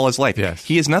man all his life. Yes.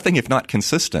 He is nothing if not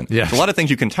consistent. Yes. There's a lot of things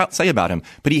you can say about him,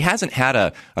 but he hasn't had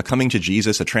a coming to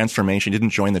Jesus, a transformation. He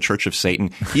didn't join the Church of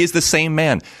Satan. He is the same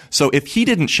man. So if he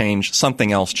didn't change,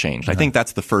 something else changed. I think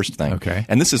that's the first thing. Okay.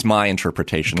 And this is my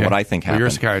interpretation, Okay. what I think Well, happened. you're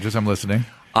a psychiatrist. I'm listening.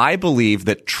 I believe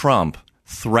that Trump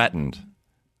threatened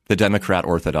the Democrat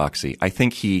orthodoxy. I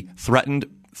think he threatened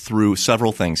through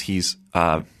several things. He's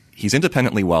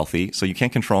independently wealthy, so you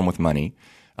can't control him with money.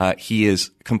 He is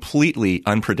completely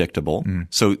unpredictable,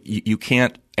 so you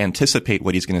can't anticipate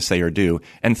what he's going to say or do.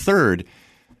 And third,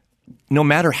 no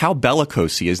matter how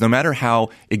bellicose he is, no matter how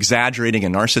exaggerating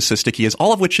and narcissistic he is,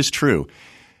 all of which is true,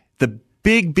 the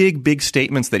big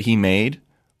statements that he made,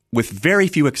 with very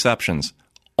few exceptions,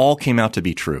 all came out to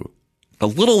be true. The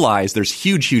little lies, there's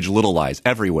huge little lies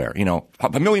everywhere. You know,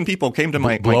 1 million people came to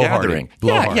my gathering.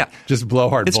 Yeah. Just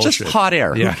blowhard It's bullshit. just hot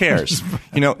air. Yeah. Who cares?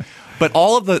 You know, but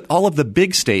all of the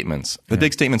big statements,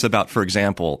 big statements about, for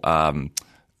example,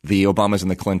 the Obamas and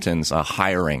the Clintons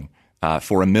hiring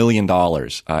for $1 million an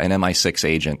MI6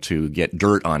 agent to get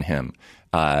dirt on him,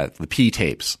 the P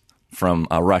tapes from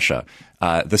Russia,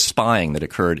 the spying that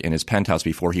occurred in his penthouse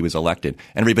before he was elected.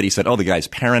 And everybody said, "Oh, the guy's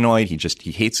paranoid. He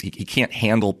can't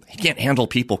handle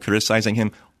people criticizing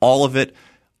him." All of it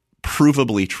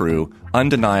provably true,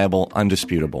 undeniable,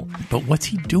 undisputable. But what's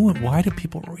he doing? Why do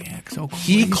people react so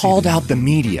crazy? He called out the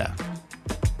media.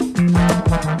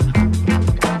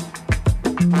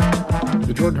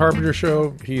 The Jordan Harbinger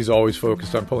Show, he's always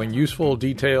focused on pulling useful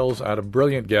details out of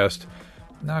brilliant guests,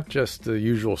 not just the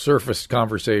usual surface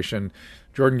conversation.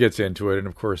 Jordan gets into it, and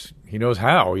of course, he knows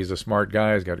how. He's a smart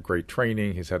guy. He's got great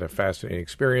training. He's had a fascinating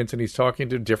experience, and he's talking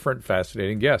to different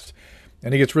fascinating guests.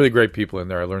 And he gets really great people in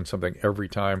there. I learn something every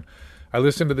time I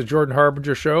listen to the Jordan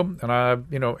Harbinger Show, and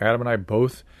Adam and I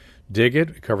both dig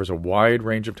it. It covers a wide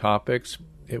range of topics.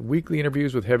 Weekly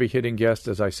interviews with heavy-hitting guests,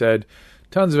 as I said.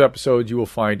 Tons of episodes you will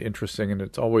find interesting, and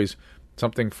it's always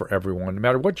something for everyone, no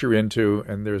matter what you're into.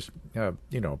 And there's,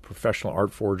 professional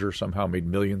art forger somehow made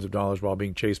millions of dollars while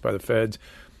being chased by the feds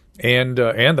and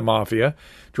the mafia.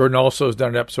 Jordan also has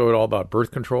done an episode all about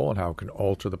birth control and how it can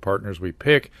alter the partners we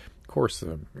pick. Of course,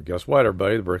 guess what,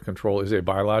 everybody? The birth control is a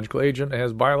biological agent and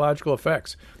has biological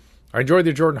effects. I enjoyed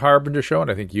the Jordan Harbinger Show, and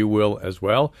I think you will as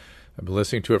well. I've been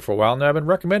listening to it for a while now. I've been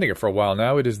recommending it for a while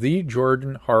now. It is the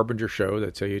Jordan Harbinger Show.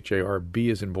 That's AHARB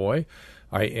as in boy,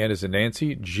 IN as in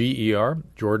Nancy, GER,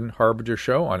 Jordan Harbinger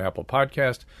Show on Apple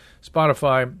Podcast,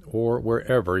 Spotify, or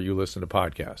wherever you listen to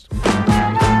podcasts.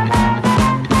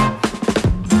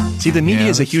 See, the media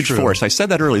is a huge true. force. I said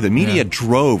that earlier. The media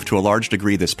drove to a large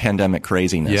degree this pandemic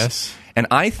craziness. Yes. And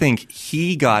I think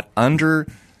he got under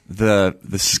the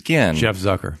skin. Jeff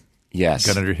Zucker. Yes.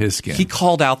 Got under his skin. He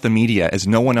called out the media as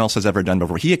no one else has ever done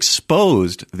before. He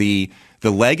exposed the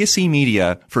legacy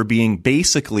media for being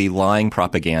basically lying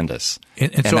propagandists.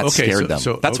 And so, that scared them.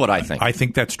 So, that's what I think. I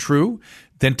think that's true.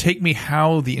 Then take me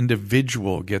how the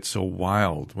individual gets so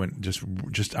wild when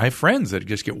just I have friends that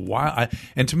just get wild.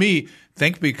 And to me,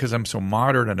 thankfully, because I'm so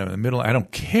modern and I'm in the middle, I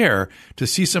don't care to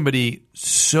see somebody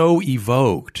so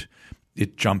evoked.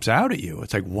 It jumps out at you.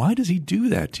 It's like, why does he do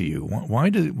that to you? Why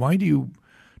do you?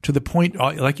 To the point,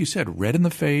 like you said, red in the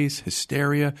face,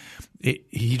 hysteria.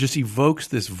 He just evokes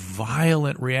this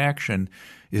violent reaction.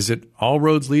 Is it all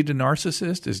roads lead to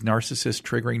narcissist? Is narcissist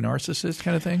triggering narcissist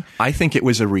kind of thing? I think it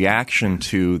was a reaction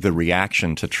to the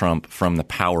reaction to Trump from the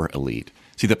power elite.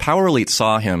 See, the power elite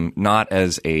saw him not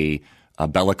as a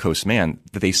bellicose man,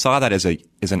 but they saw that as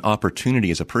an opportunity,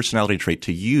 as a personality trait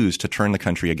to use to turn the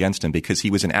country against him because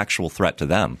he was an actual threat to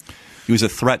them. He was a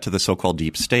threat to the so-called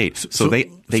deep state. So they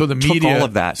took all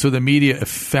of that. So the media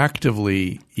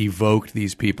effectively evoked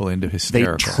these people into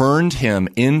hysterical. They turned him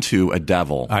into a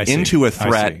devil, into a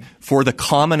threat for the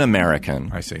common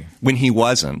American. I see. When he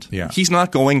wasn't. Yeah. He's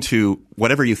not going to,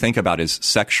 whatever you think about his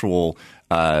sexual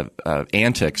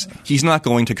antics, he's not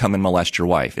going to come and molest your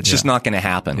wife. It's just not going to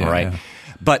happen, right? Yeah.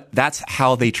 But that's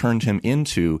how they turned him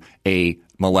into a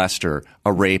molester,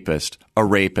 a rapist, a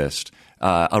racist,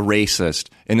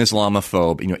 an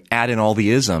Islamophobe, add in all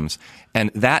the isms. And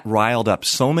that riled up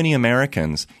so many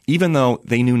Americans, even though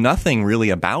they knew nothing really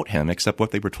about him except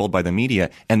what they were told by the media.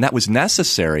 And that was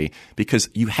necessary because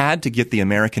you had to get the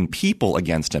American people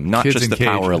against him, not just the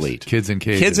power elite. Kids in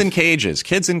cages.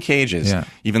 Kids in cages. Yeah.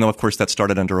 Even though, of course, that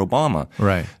started under Obama.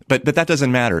 Right. But that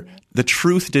doesn't matter. The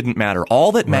truth didn't matter.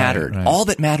 All that mattered, all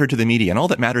that mattered to the media and all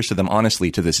that matters to them,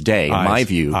 honestly, to this day, in my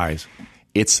view,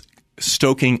 it's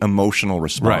stoking emotional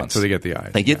response. Right, so they get the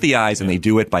eyes. They get the eyes, and they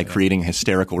do it by creating a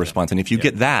hysterical response. And if you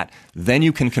get that, then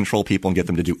you can control people and get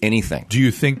them to do anything. Do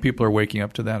you think people are waking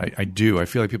up to that? I do. I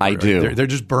feel like people they're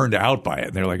just burned out by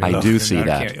it. They're like, I do see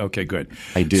that. Okay, good.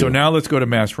 I do. So now let's go to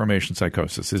mass formation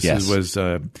psychosis. This was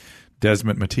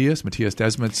Matthias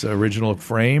Desmond's original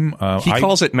frame. He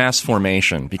calls it mass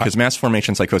formation because mass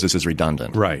formation psychosis is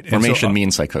redundant. Right. Formation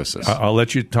means psychosis. I'll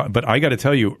let you talk. But I got to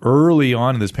tell you, early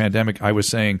on in this pandemic, I was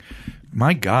saying,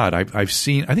 my God, I've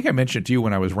seen. I think I mentioned to you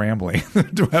when I was rambling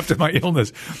after my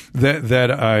illness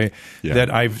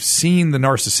that I've seen the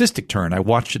narcissistic turn. I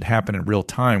watched it happen in real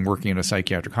time working in a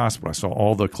psychiatric hospital. I saw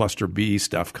all the cluster B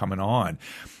stuff coming on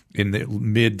in the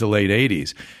mid to late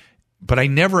 80s. But I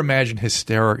never imagined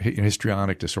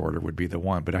histrionic disorder would be the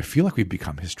one. But I feel like we've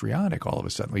become histrionic all of a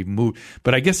sudden. We've moved.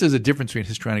 But I guess there's a difference between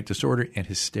histrionic disorder and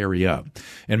hysteria.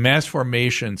 And mass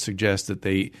formation suggests that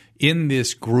in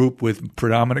this group with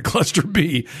predominant cluster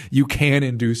B, you can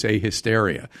induce a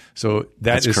hysteria. So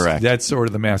that's correct. That's sort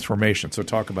of the mass formation. So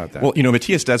talk about that. Well,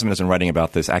 Matthias Desmond has been writing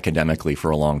about this academically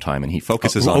for a long time, and he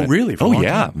focuses on it. Oh, really? For a long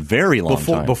time? Very long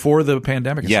time. Before the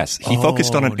pandemic? Yes. He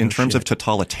focused on it in terms of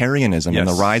totalitarianism and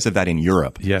the rise of that in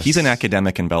Europe. Yes. He's an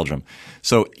academic in Belgium.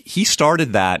 So he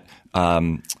started that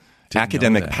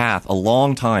academic path a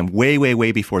long time, way, way,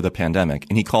 way before the pandemic,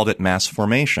 and he called it mass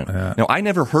formation. Now, I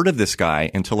never heard of this guy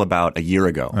until about a year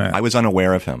ago. I was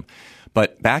unaware of him.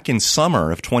 But back in summer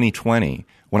of 2020,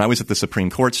 when I was at the Supreme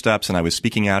Court steps and I was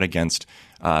speaking out against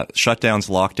shutdowns,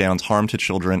 lockdowns, harm to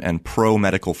children, and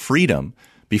pro-medical freedom,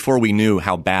 before we knew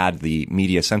how bad the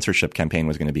media censorship campaign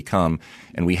was going to become,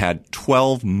 and we had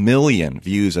 12 million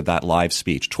views of that live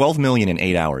speech, 12 million in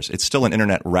 8 hours. It's still an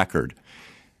internet record.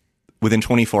 Within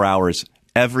 24 hours,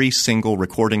 every single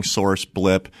recording source,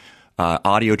 blip,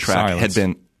 audio track had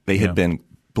been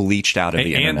bleached out of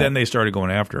the internet. And then they started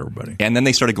going after everybody. And then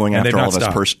they started going after all of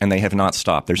us, and they have not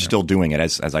stopped. They're still doing it,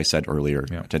 as I said earlier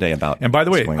today about. And by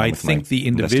the way, I think the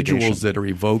individuals that are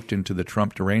evoked into the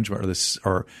Trump derangement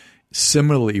are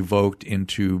similarly evoked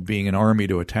into being an army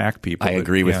to attack people. I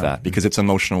agree with that because it's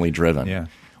emotionally driven. Yeah.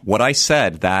 What I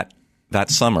said that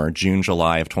summer, June,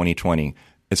 July of 2020,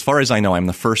 as far as I know, I'm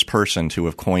the first person to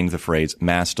have coined the phrase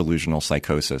mass delusional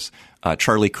psychosis.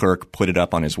 Charlie Kirk put it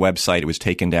up on his website. It was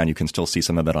taken down. You can still see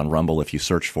some of it on Rumble if you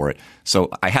search for it. So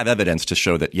I have evidence to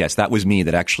show that, yes, that was me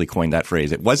that actually coined that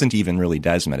phrase. It wasn't even really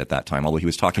Desmond at that time, although he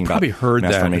was talking about mass formation in Europe. Probably heard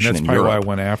that, and that's probably why I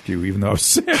went after you, even though I was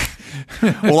sick.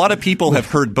 Well, a lot of people have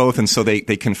heard both, and so they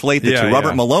conflate the two.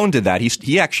 Robert Malone did that.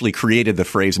 He actually created the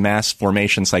phrase mass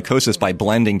formation psychosis by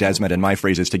blending Desmond and my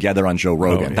phrases together on Joe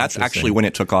Rogan. That's actually when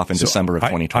it took off in December of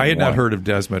 2021. I had not heard of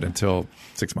Desmond until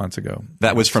 6 months ago.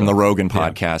 That was from the Rogan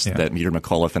podcast that Peter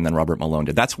McAuliffe and then Robert Malone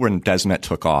did. That's when Desmond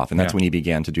took off, and that's when he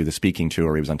began to do the speaking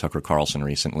tour. He was on Tucker Carlson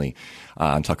recently,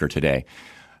 on Tucker Today.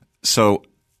 So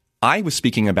I was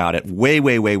speaking about it way,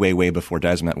 way, way, way, way before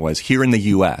Desmond was here in the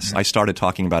U.S. I started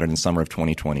talking about it in summer of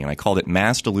 2020, and I called it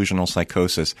mass delusional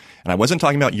psychosis. And I wasn't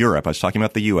talking about Europe. I was talking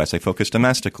about the U.S. I focused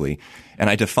domestically, and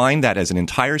I defined that as an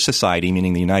entire society,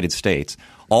 meaning the United States,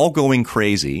 all going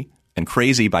crazy. And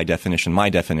crazy, by definition, my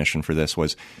definition for this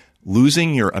was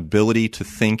losing your ability to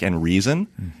think and reason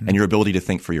and your ability to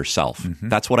think for yourself.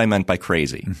 That's what I meant by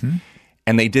crazy.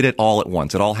 And they did it all at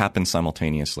once. It all happened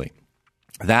simultaneously.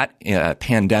 That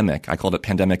pandemic, I called it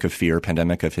pandemic of fear,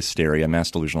 pandemic of hysteria,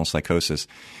 mass delusional psychosis,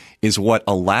 is what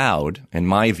allowed, in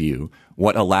my view,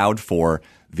 for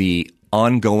the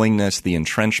ongoingness, the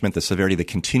entrenchment, the severity, the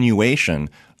continuation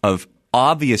of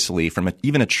obviously, from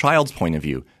even a child's point of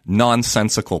view,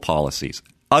 nonsensical policies,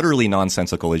 utterly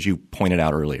nonsensical, as you pointed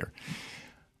out earlier.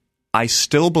 I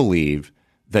still believe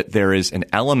that there is an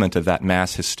element of that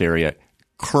mass hysteria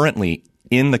currently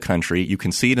in the country. You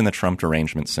can see it in the Trump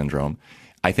derangement syndrome.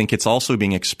 I think it's also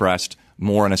being expressed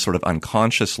more on a sort of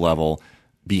unconscious level,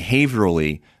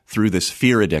 behaviorally, through this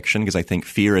fear addiction, because I think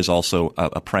fear is also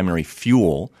a primary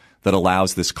fuel that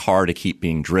allows this car to keep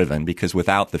being driven, because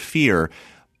without the fear,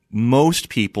 most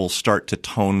people start to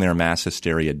tone their mass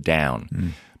hysteria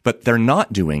down. But they're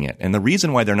not doing it. And the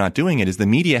reason why they're not doing it is the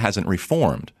media hasn't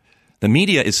reformed. The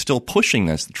media is still pushing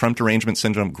this. The Trump derangement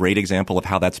syndrome, great example of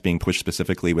how that's being pushed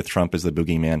specifically with Trump as the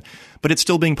boogeyman. But it's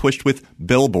still being pushed with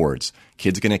billboards.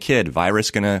 Kid's gonna kid,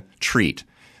 virus gonna treat.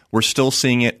 We're still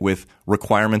seeing it with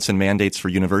requirements and mandates for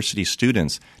university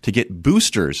students to get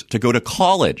boosters to go to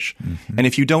college. And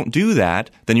if you don't do that,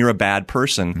 then you're a bad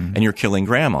person and you're killing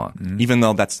grandma, even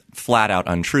though that's flat out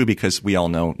untrue, because we all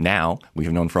know now, we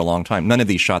have known for a long time, none of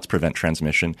these shots prevent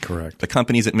transmission. Correct. The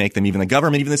companies that make them, even the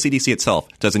government, even the CDC itself,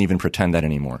 doesn't even pretend that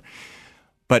anymore.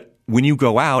 But when you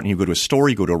go out and you go to a store,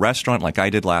 you go to a restaurant like I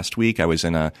did last week. I was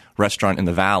in a restaurant in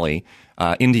the Valley,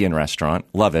 Indian restaurant.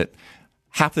 Love it.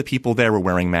 Half the people there were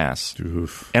wearing masks.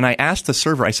 Oof. And I asked the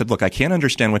server, I said, look, I can't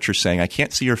understand what you're saying. I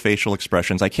can't see your facial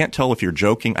expressions. I can't tell if you're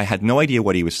joking. I had no idea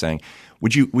what he was saying.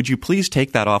 Would you please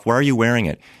take that off? Why are you wearing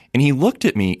it? And he looked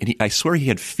at me, and I swear he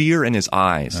had fear in his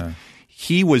eyes.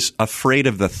 He was afraid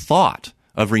of the thought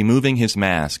of removing his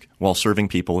mask while serving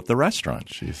people at the restaurant.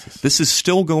 Jesus. This is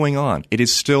still going on. It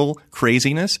is still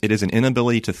craziness. It is an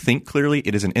inability to think clearly.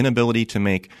 It is an inability to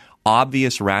make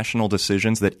obvious, rational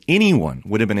decisions that anyone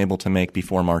would have been able to make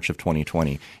before March of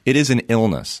 2020. It is an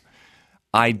illness.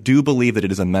 I do believe that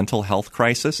it is a mental health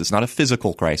crisis. It's not a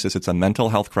physical crisis. It's a mental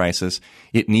health crisis.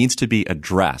 It needs to be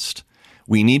addressed.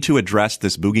 We need to address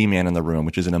this boogeyman in the room,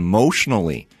 which is an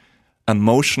emotionally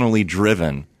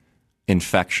driven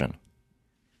infection.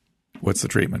 What's the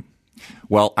treatment?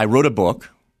 Well, I wrote a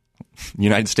book,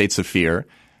 United States of Fear,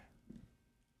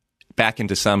 back in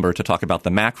December to talk about the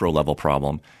macro level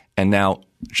problem. And now,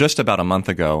 just about a month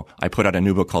ago, I put out a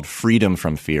new book called Freedom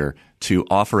from Fear to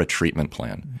offer a treatment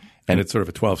plan. And it's sort of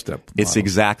a 12-step model. It's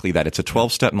exactly that. It's a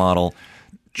 12-step model,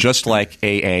 just like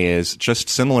AA is, just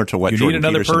similar to what Jordan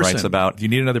Peterson writes about. You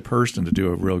need another person to do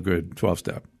a real good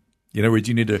 12-step. In other words,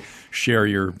 you need to share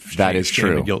your that is shame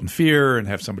true. and guilt and fear and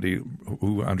have somebody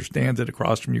who understands it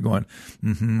across from you going,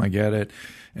 I get it.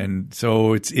 And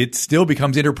so it still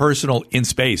becomes interpersonal in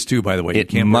space, too, by the way.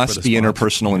 It must be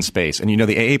interpersonal in space. And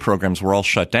the AA programs were all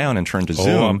shut down and turned to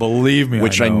Zoom. Believe me,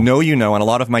 which I know you know. And a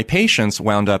lot of my patients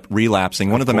wound up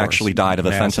relapsing. One of them actually died of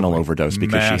a fentanyl overdose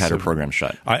because she had her program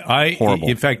shut. Horrible.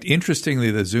 In fact,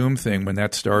 interestingly, the Zoom thing, when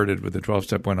that started with the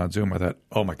 12-step went on Zoom, I thought,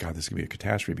 oh, my God, this is going to be a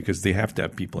catastrophe because they have to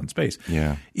have people in space.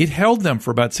 Yeah. It held them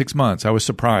for about 6 months. I was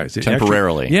surprised.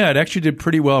 Temporarily. It actually did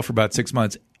pretty well for about 6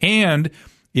 months. And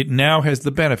it now has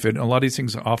the benefit, and a lot of these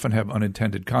things often have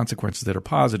unintended consequences that are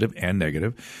positive and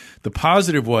negative. The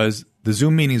positive was the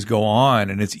Zoom meetings go on,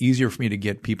 and it's easier for me to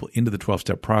get people into the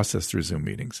 12-step process through Zoom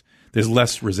meetings. There's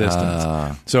less resistance.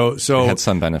 So it had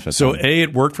some benefits. So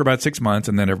it worked for about 6 months,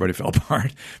 and then everybody fell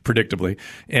apart, predictably.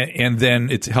 And then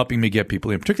it's helping me get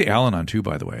people in, particularly Al-Anon too,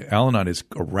 by the way. Al-Anon is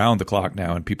around the clock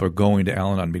now, and people are going to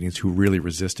Al-Anon meetings who really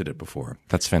resisted it before.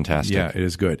 That's fantastic. Yeah, it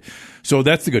is good. So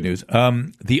that's the good news.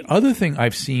 The other thing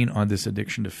I've seen on this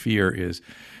addiction to fear is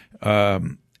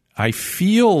I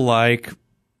feel like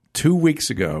 2 weeks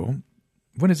ago,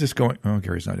 when is this going? Oh,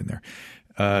 Gary's not in there.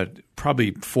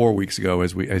 Probably 4 weeks ago,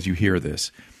 as you hear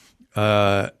this,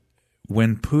 when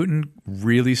Putin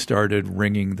really started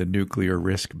ringing the nuclear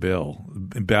risk bell,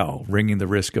 ringing the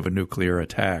risk of a nuclear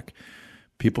attack,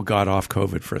 people got off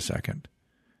COVID for a second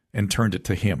and turned it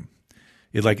to him.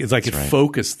 It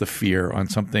focused the fear on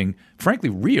something, frankly,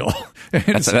 real.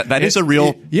 That is a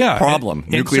real problem,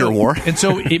 nuclear war. And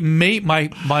so it may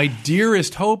my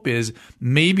dearest hope is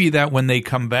maybe that when they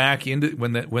come back into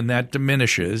when that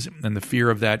diminishes and the fear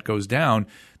of that goes down,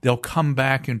 they'll come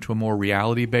back into a more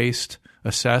reality-based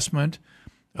assessment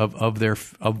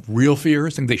of real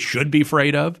fears, things they should be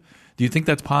afraid of. Do you think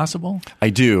that's possible? I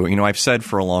do. I've said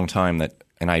for a long time that,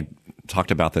 and I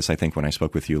talked about this, I think, when I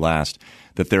spoke with you last,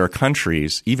 that there are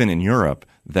countries, even in Europe,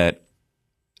 that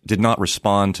did not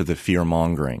respond to the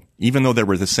fear-mongering, even though there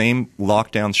were the same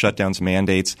lockdowns, shutdowns,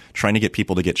 mandates, trying to get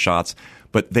people to get shots,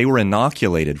 but they were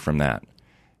inoculated from that.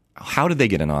 How did they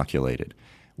get inoculated?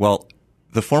 Well,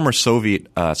 the former Soviet,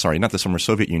 not the former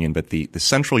Soviet Union, but the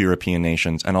Central European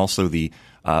nations and also the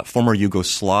former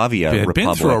Yugoslavia republics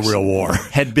been through a real war.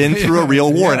 Had been through a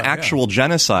real war, an actual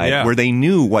genocide where they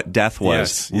knew what death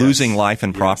was, losing life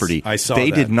and property. I saw they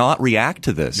that. did not react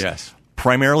to this. Yes.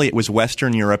 Primarily it was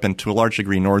Western Europe and to a large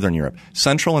degree Northern Europe.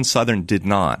 Central and Southern did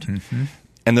not. Mm-hmm.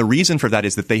 And the reason for that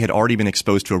is that they had already been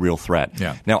exposed to a real threat.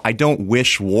 Yeah. Now, I don't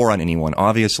wish war on anyone,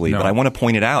 obviously, but I want to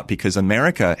point it out because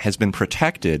America has been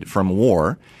protected from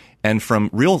war and from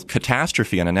real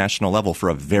catastrophe on a national level for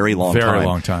a very long time. Very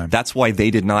long time. That's why they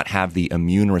did not have the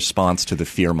immune response to the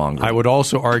fear-mongering. I would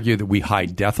also argue that we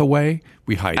hide death away.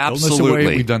 We hide illness away.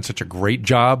 We've done such a great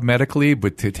job medically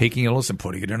with taking illness and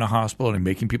putting it in a hospital and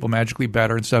making people magically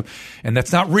better and stuff. And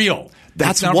that's not real.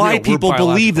 That's why people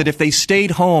believe that if they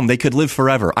stayed home, they could live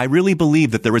forever. I really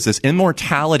believe that there was this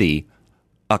immortality,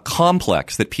 a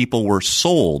complex that people were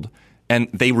sold, and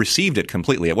they received it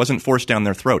completely. It wasn't forced down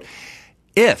their throat.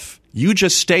 If you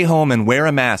just stay home and wear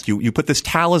a mask, you put this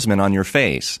talisman on your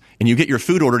face, and you get your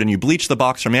food ordered and you bleach the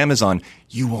box from Amazon,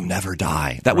 you will never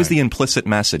die. That was the implicit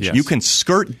message. Yes. You can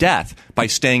skirt death by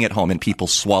staying at home, and people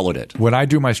swallowed it. When I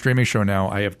do my streaming show now,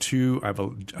 I have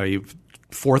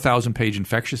 4,000-page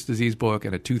infectious disease book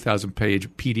and a 2,000-page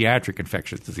pediatric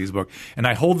infectious disease book, and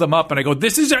I hold them up and I go,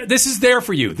 this is there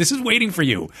for you. This is waiting for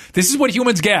you. This is what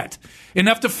humans get.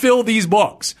 Enough to fill these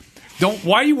books.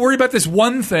 Why are you worried about this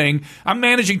one thing? I'm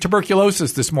managing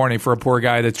tuberculosis this morning for a poor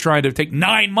guy that's trying to take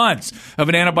 9 months of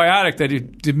an antibiotic that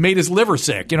it made his liver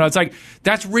sick. It's like,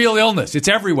 that's real illness. It's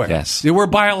everywhere. Yes. We're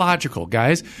biological,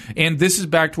 guys. And this is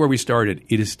back to where we started.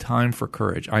 It is time for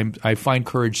courage. I find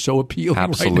courage so appealing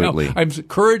Absolutely. right now.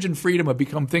 Courage and freedom have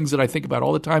become things that I think about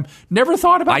all the time. Never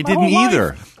thought about I didn't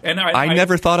either. And I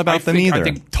never thought about them either. I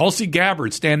think Tulsi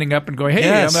Gabbard standing up and going, hey,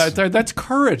 Yes. that's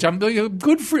courage. I'm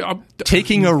good for you.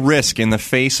 Taking a risk in the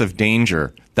face of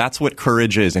danger. That's what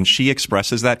courage is. And she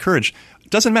expresses that courage.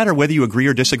 Doesn't matter whether you agree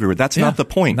or disagree with it. That's not the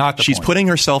point. She's putting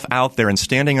herself out there and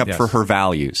standing up for her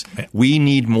values. We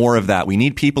need more of that. We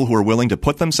need people who are willing to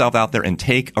put themselves out there and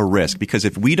take a risk. Because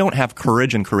if we don't have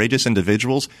courage and courageous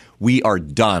individuals, we are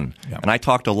done. And I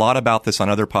talked a lot about this on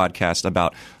other podcasts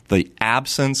about the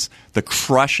absence, the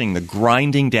crushing, the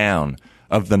grinding down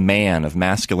of the man, of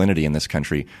masculinity in this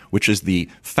country, which is the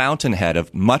fountainhead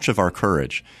of much of our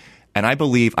courage. And I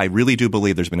really do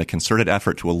believe there's been a concerted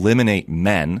effort to eliminate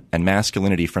men and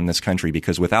masculinity from this country,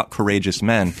 because without courageous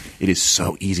men, it is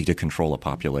so easy to control a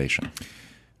population.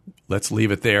 Let's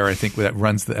leave it there. I think that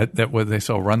runs that what they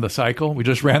saw, run the cycle. We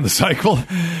just ran the cycle.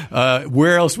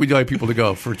 Where else would you like people to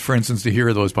go, for instance, to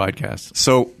hear those podcasts?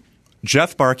 So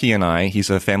Jeff Barkey and I, he's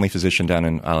a family physician down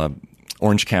in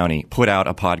Orange County, put out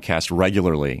a podcast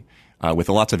regularly with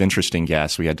lots of interesting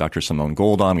guests. We had Dr. Simone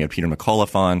Gold on. We had Peter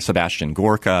McAuliffe on, Sebastian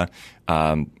Gorka.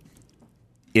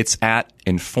 It's at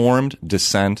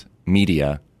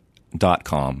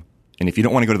informeddissentmedia.com. And if you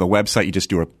don't want to go to the website, you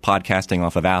just do a podcasting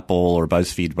off of Apple or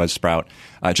BuzzFeed, Buzzsprout.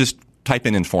 Just type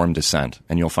in Informed Dissent,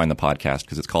 and you'll find the podcast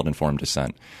because it's called Informed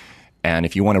Dissent. And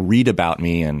if you want to read about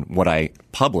me and what I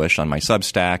publish on my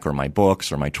Substack or my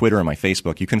books or my Twitter or my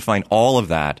Facebook, you can find all of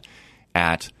that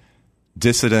at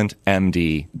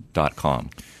dissidentmd.com.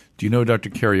 Do you know Dr.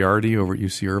 Cariardi over at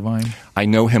UC Irvine? I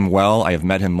know him well. I have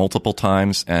met him multiple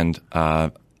times, and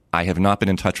I have not been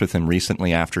in touch with him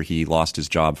recently after he lost his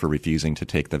job for refusing to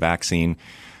take the vaccine.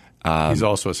 He's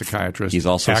also a psychiatrist. He's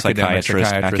also a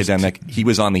psychiatrist, academic. He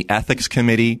was on the ethics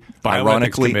committee,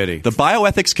 ironically. The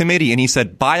bioethics committee, and he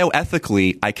said,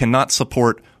 bioethically, I cannot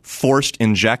support forced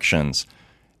injections.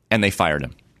 And they fired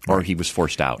him, or he was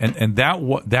forced out. And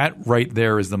that right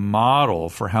there is the model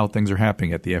for how things are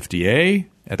happening at the FDA,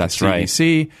 at the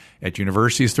CDC, at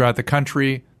universities throughout the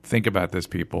country. Think about this,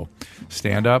 people.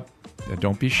 Stand up.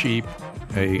 Don't be sheep.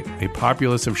 A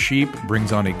populace of sheep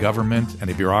brings on a government and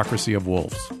a bureaucracy of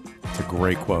wolves. It's a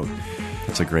great quote.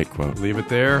 It's a great quote. Leave it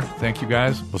there. Thank you,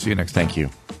 guys. We'll see you next time. Thank you.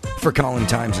 For Colin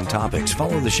Times and Topics,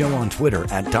 follow the show on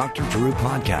Twitter at Dr. Drew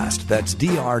Podcast. That's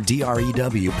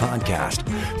DRDREW Podcast.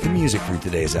 The music from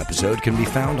today's episode can be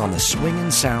found on the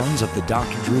Swingin' Sounds of the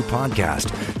Dr. Drew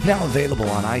Podcast, now available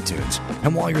on iTunes.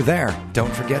 And while you're there,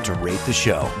 don't forget to rate the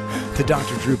show. The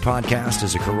Dr. Drew Podcast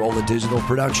is a Corolla Digital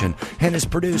production and is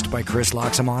produced by Chris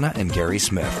Loxamana and Gary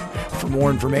Smith. For more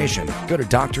information, go to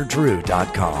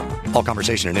drdrew.com. All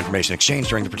conversation and information exchanged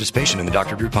during the participation in the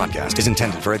Dr. Drew Podcast is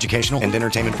intended for educational and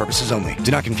entertainment purposes only.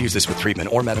 Do not confuse this with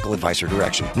treatment or medical advice or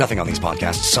direction. Nothing on these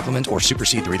podcasts supplement or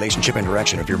supersede the relationship and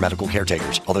direction of your medical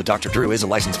caretakers. Although Dr. Drew is a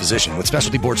licensed physician with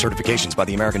specialty board certifications by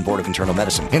the American Board of Internal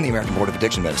Medicine and the American Board of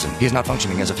Addiction Medicine, he is not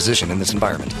functioning as a physician in this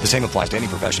environment. The same applies to any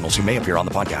professionals who may appear on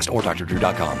the podcast or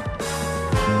drdrew.com.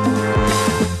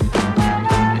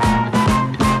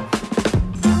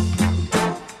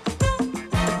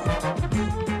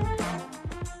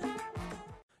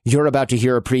 You're about to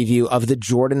hear a preview of The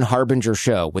Jordan Harbinger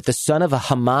Show with the son of a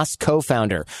Hamas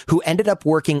co-founder who ended up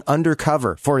working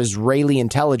undercover for Israeli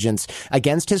intelligence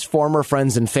against his former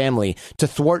friends and family to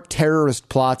thwart terrorist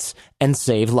plots and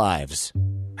save lives.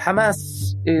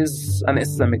 Hamas is an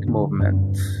Islamic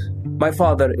movement. My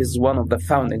father is one of the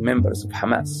founding members of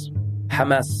Hamas.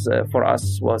 Hamas, for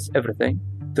us, was everything,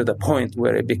 to the point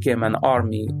where it became an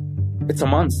army. It's a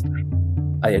monster.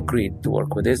 I agreed to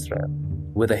work with Israel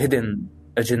with a hidden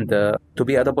agenda to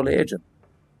be a double agent.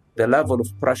 The level of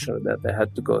pressure that I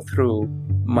had to go through,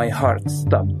 my heart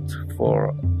stopped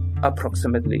for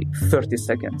approximately 30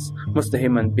 seconds. Most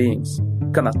human beings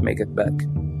cannot make it back.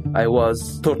 I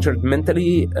was tortured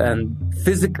mentally and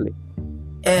physically.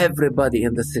 Everybody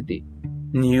in the city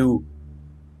knew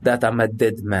that I'm a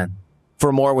dead man.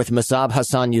 For more with Masab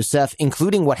Hassan Youssef,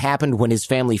 including what happened when his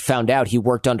family found out he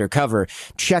worked undercover,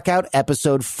 check out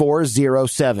episode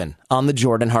 407 on The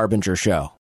Jordan Harbinger Show.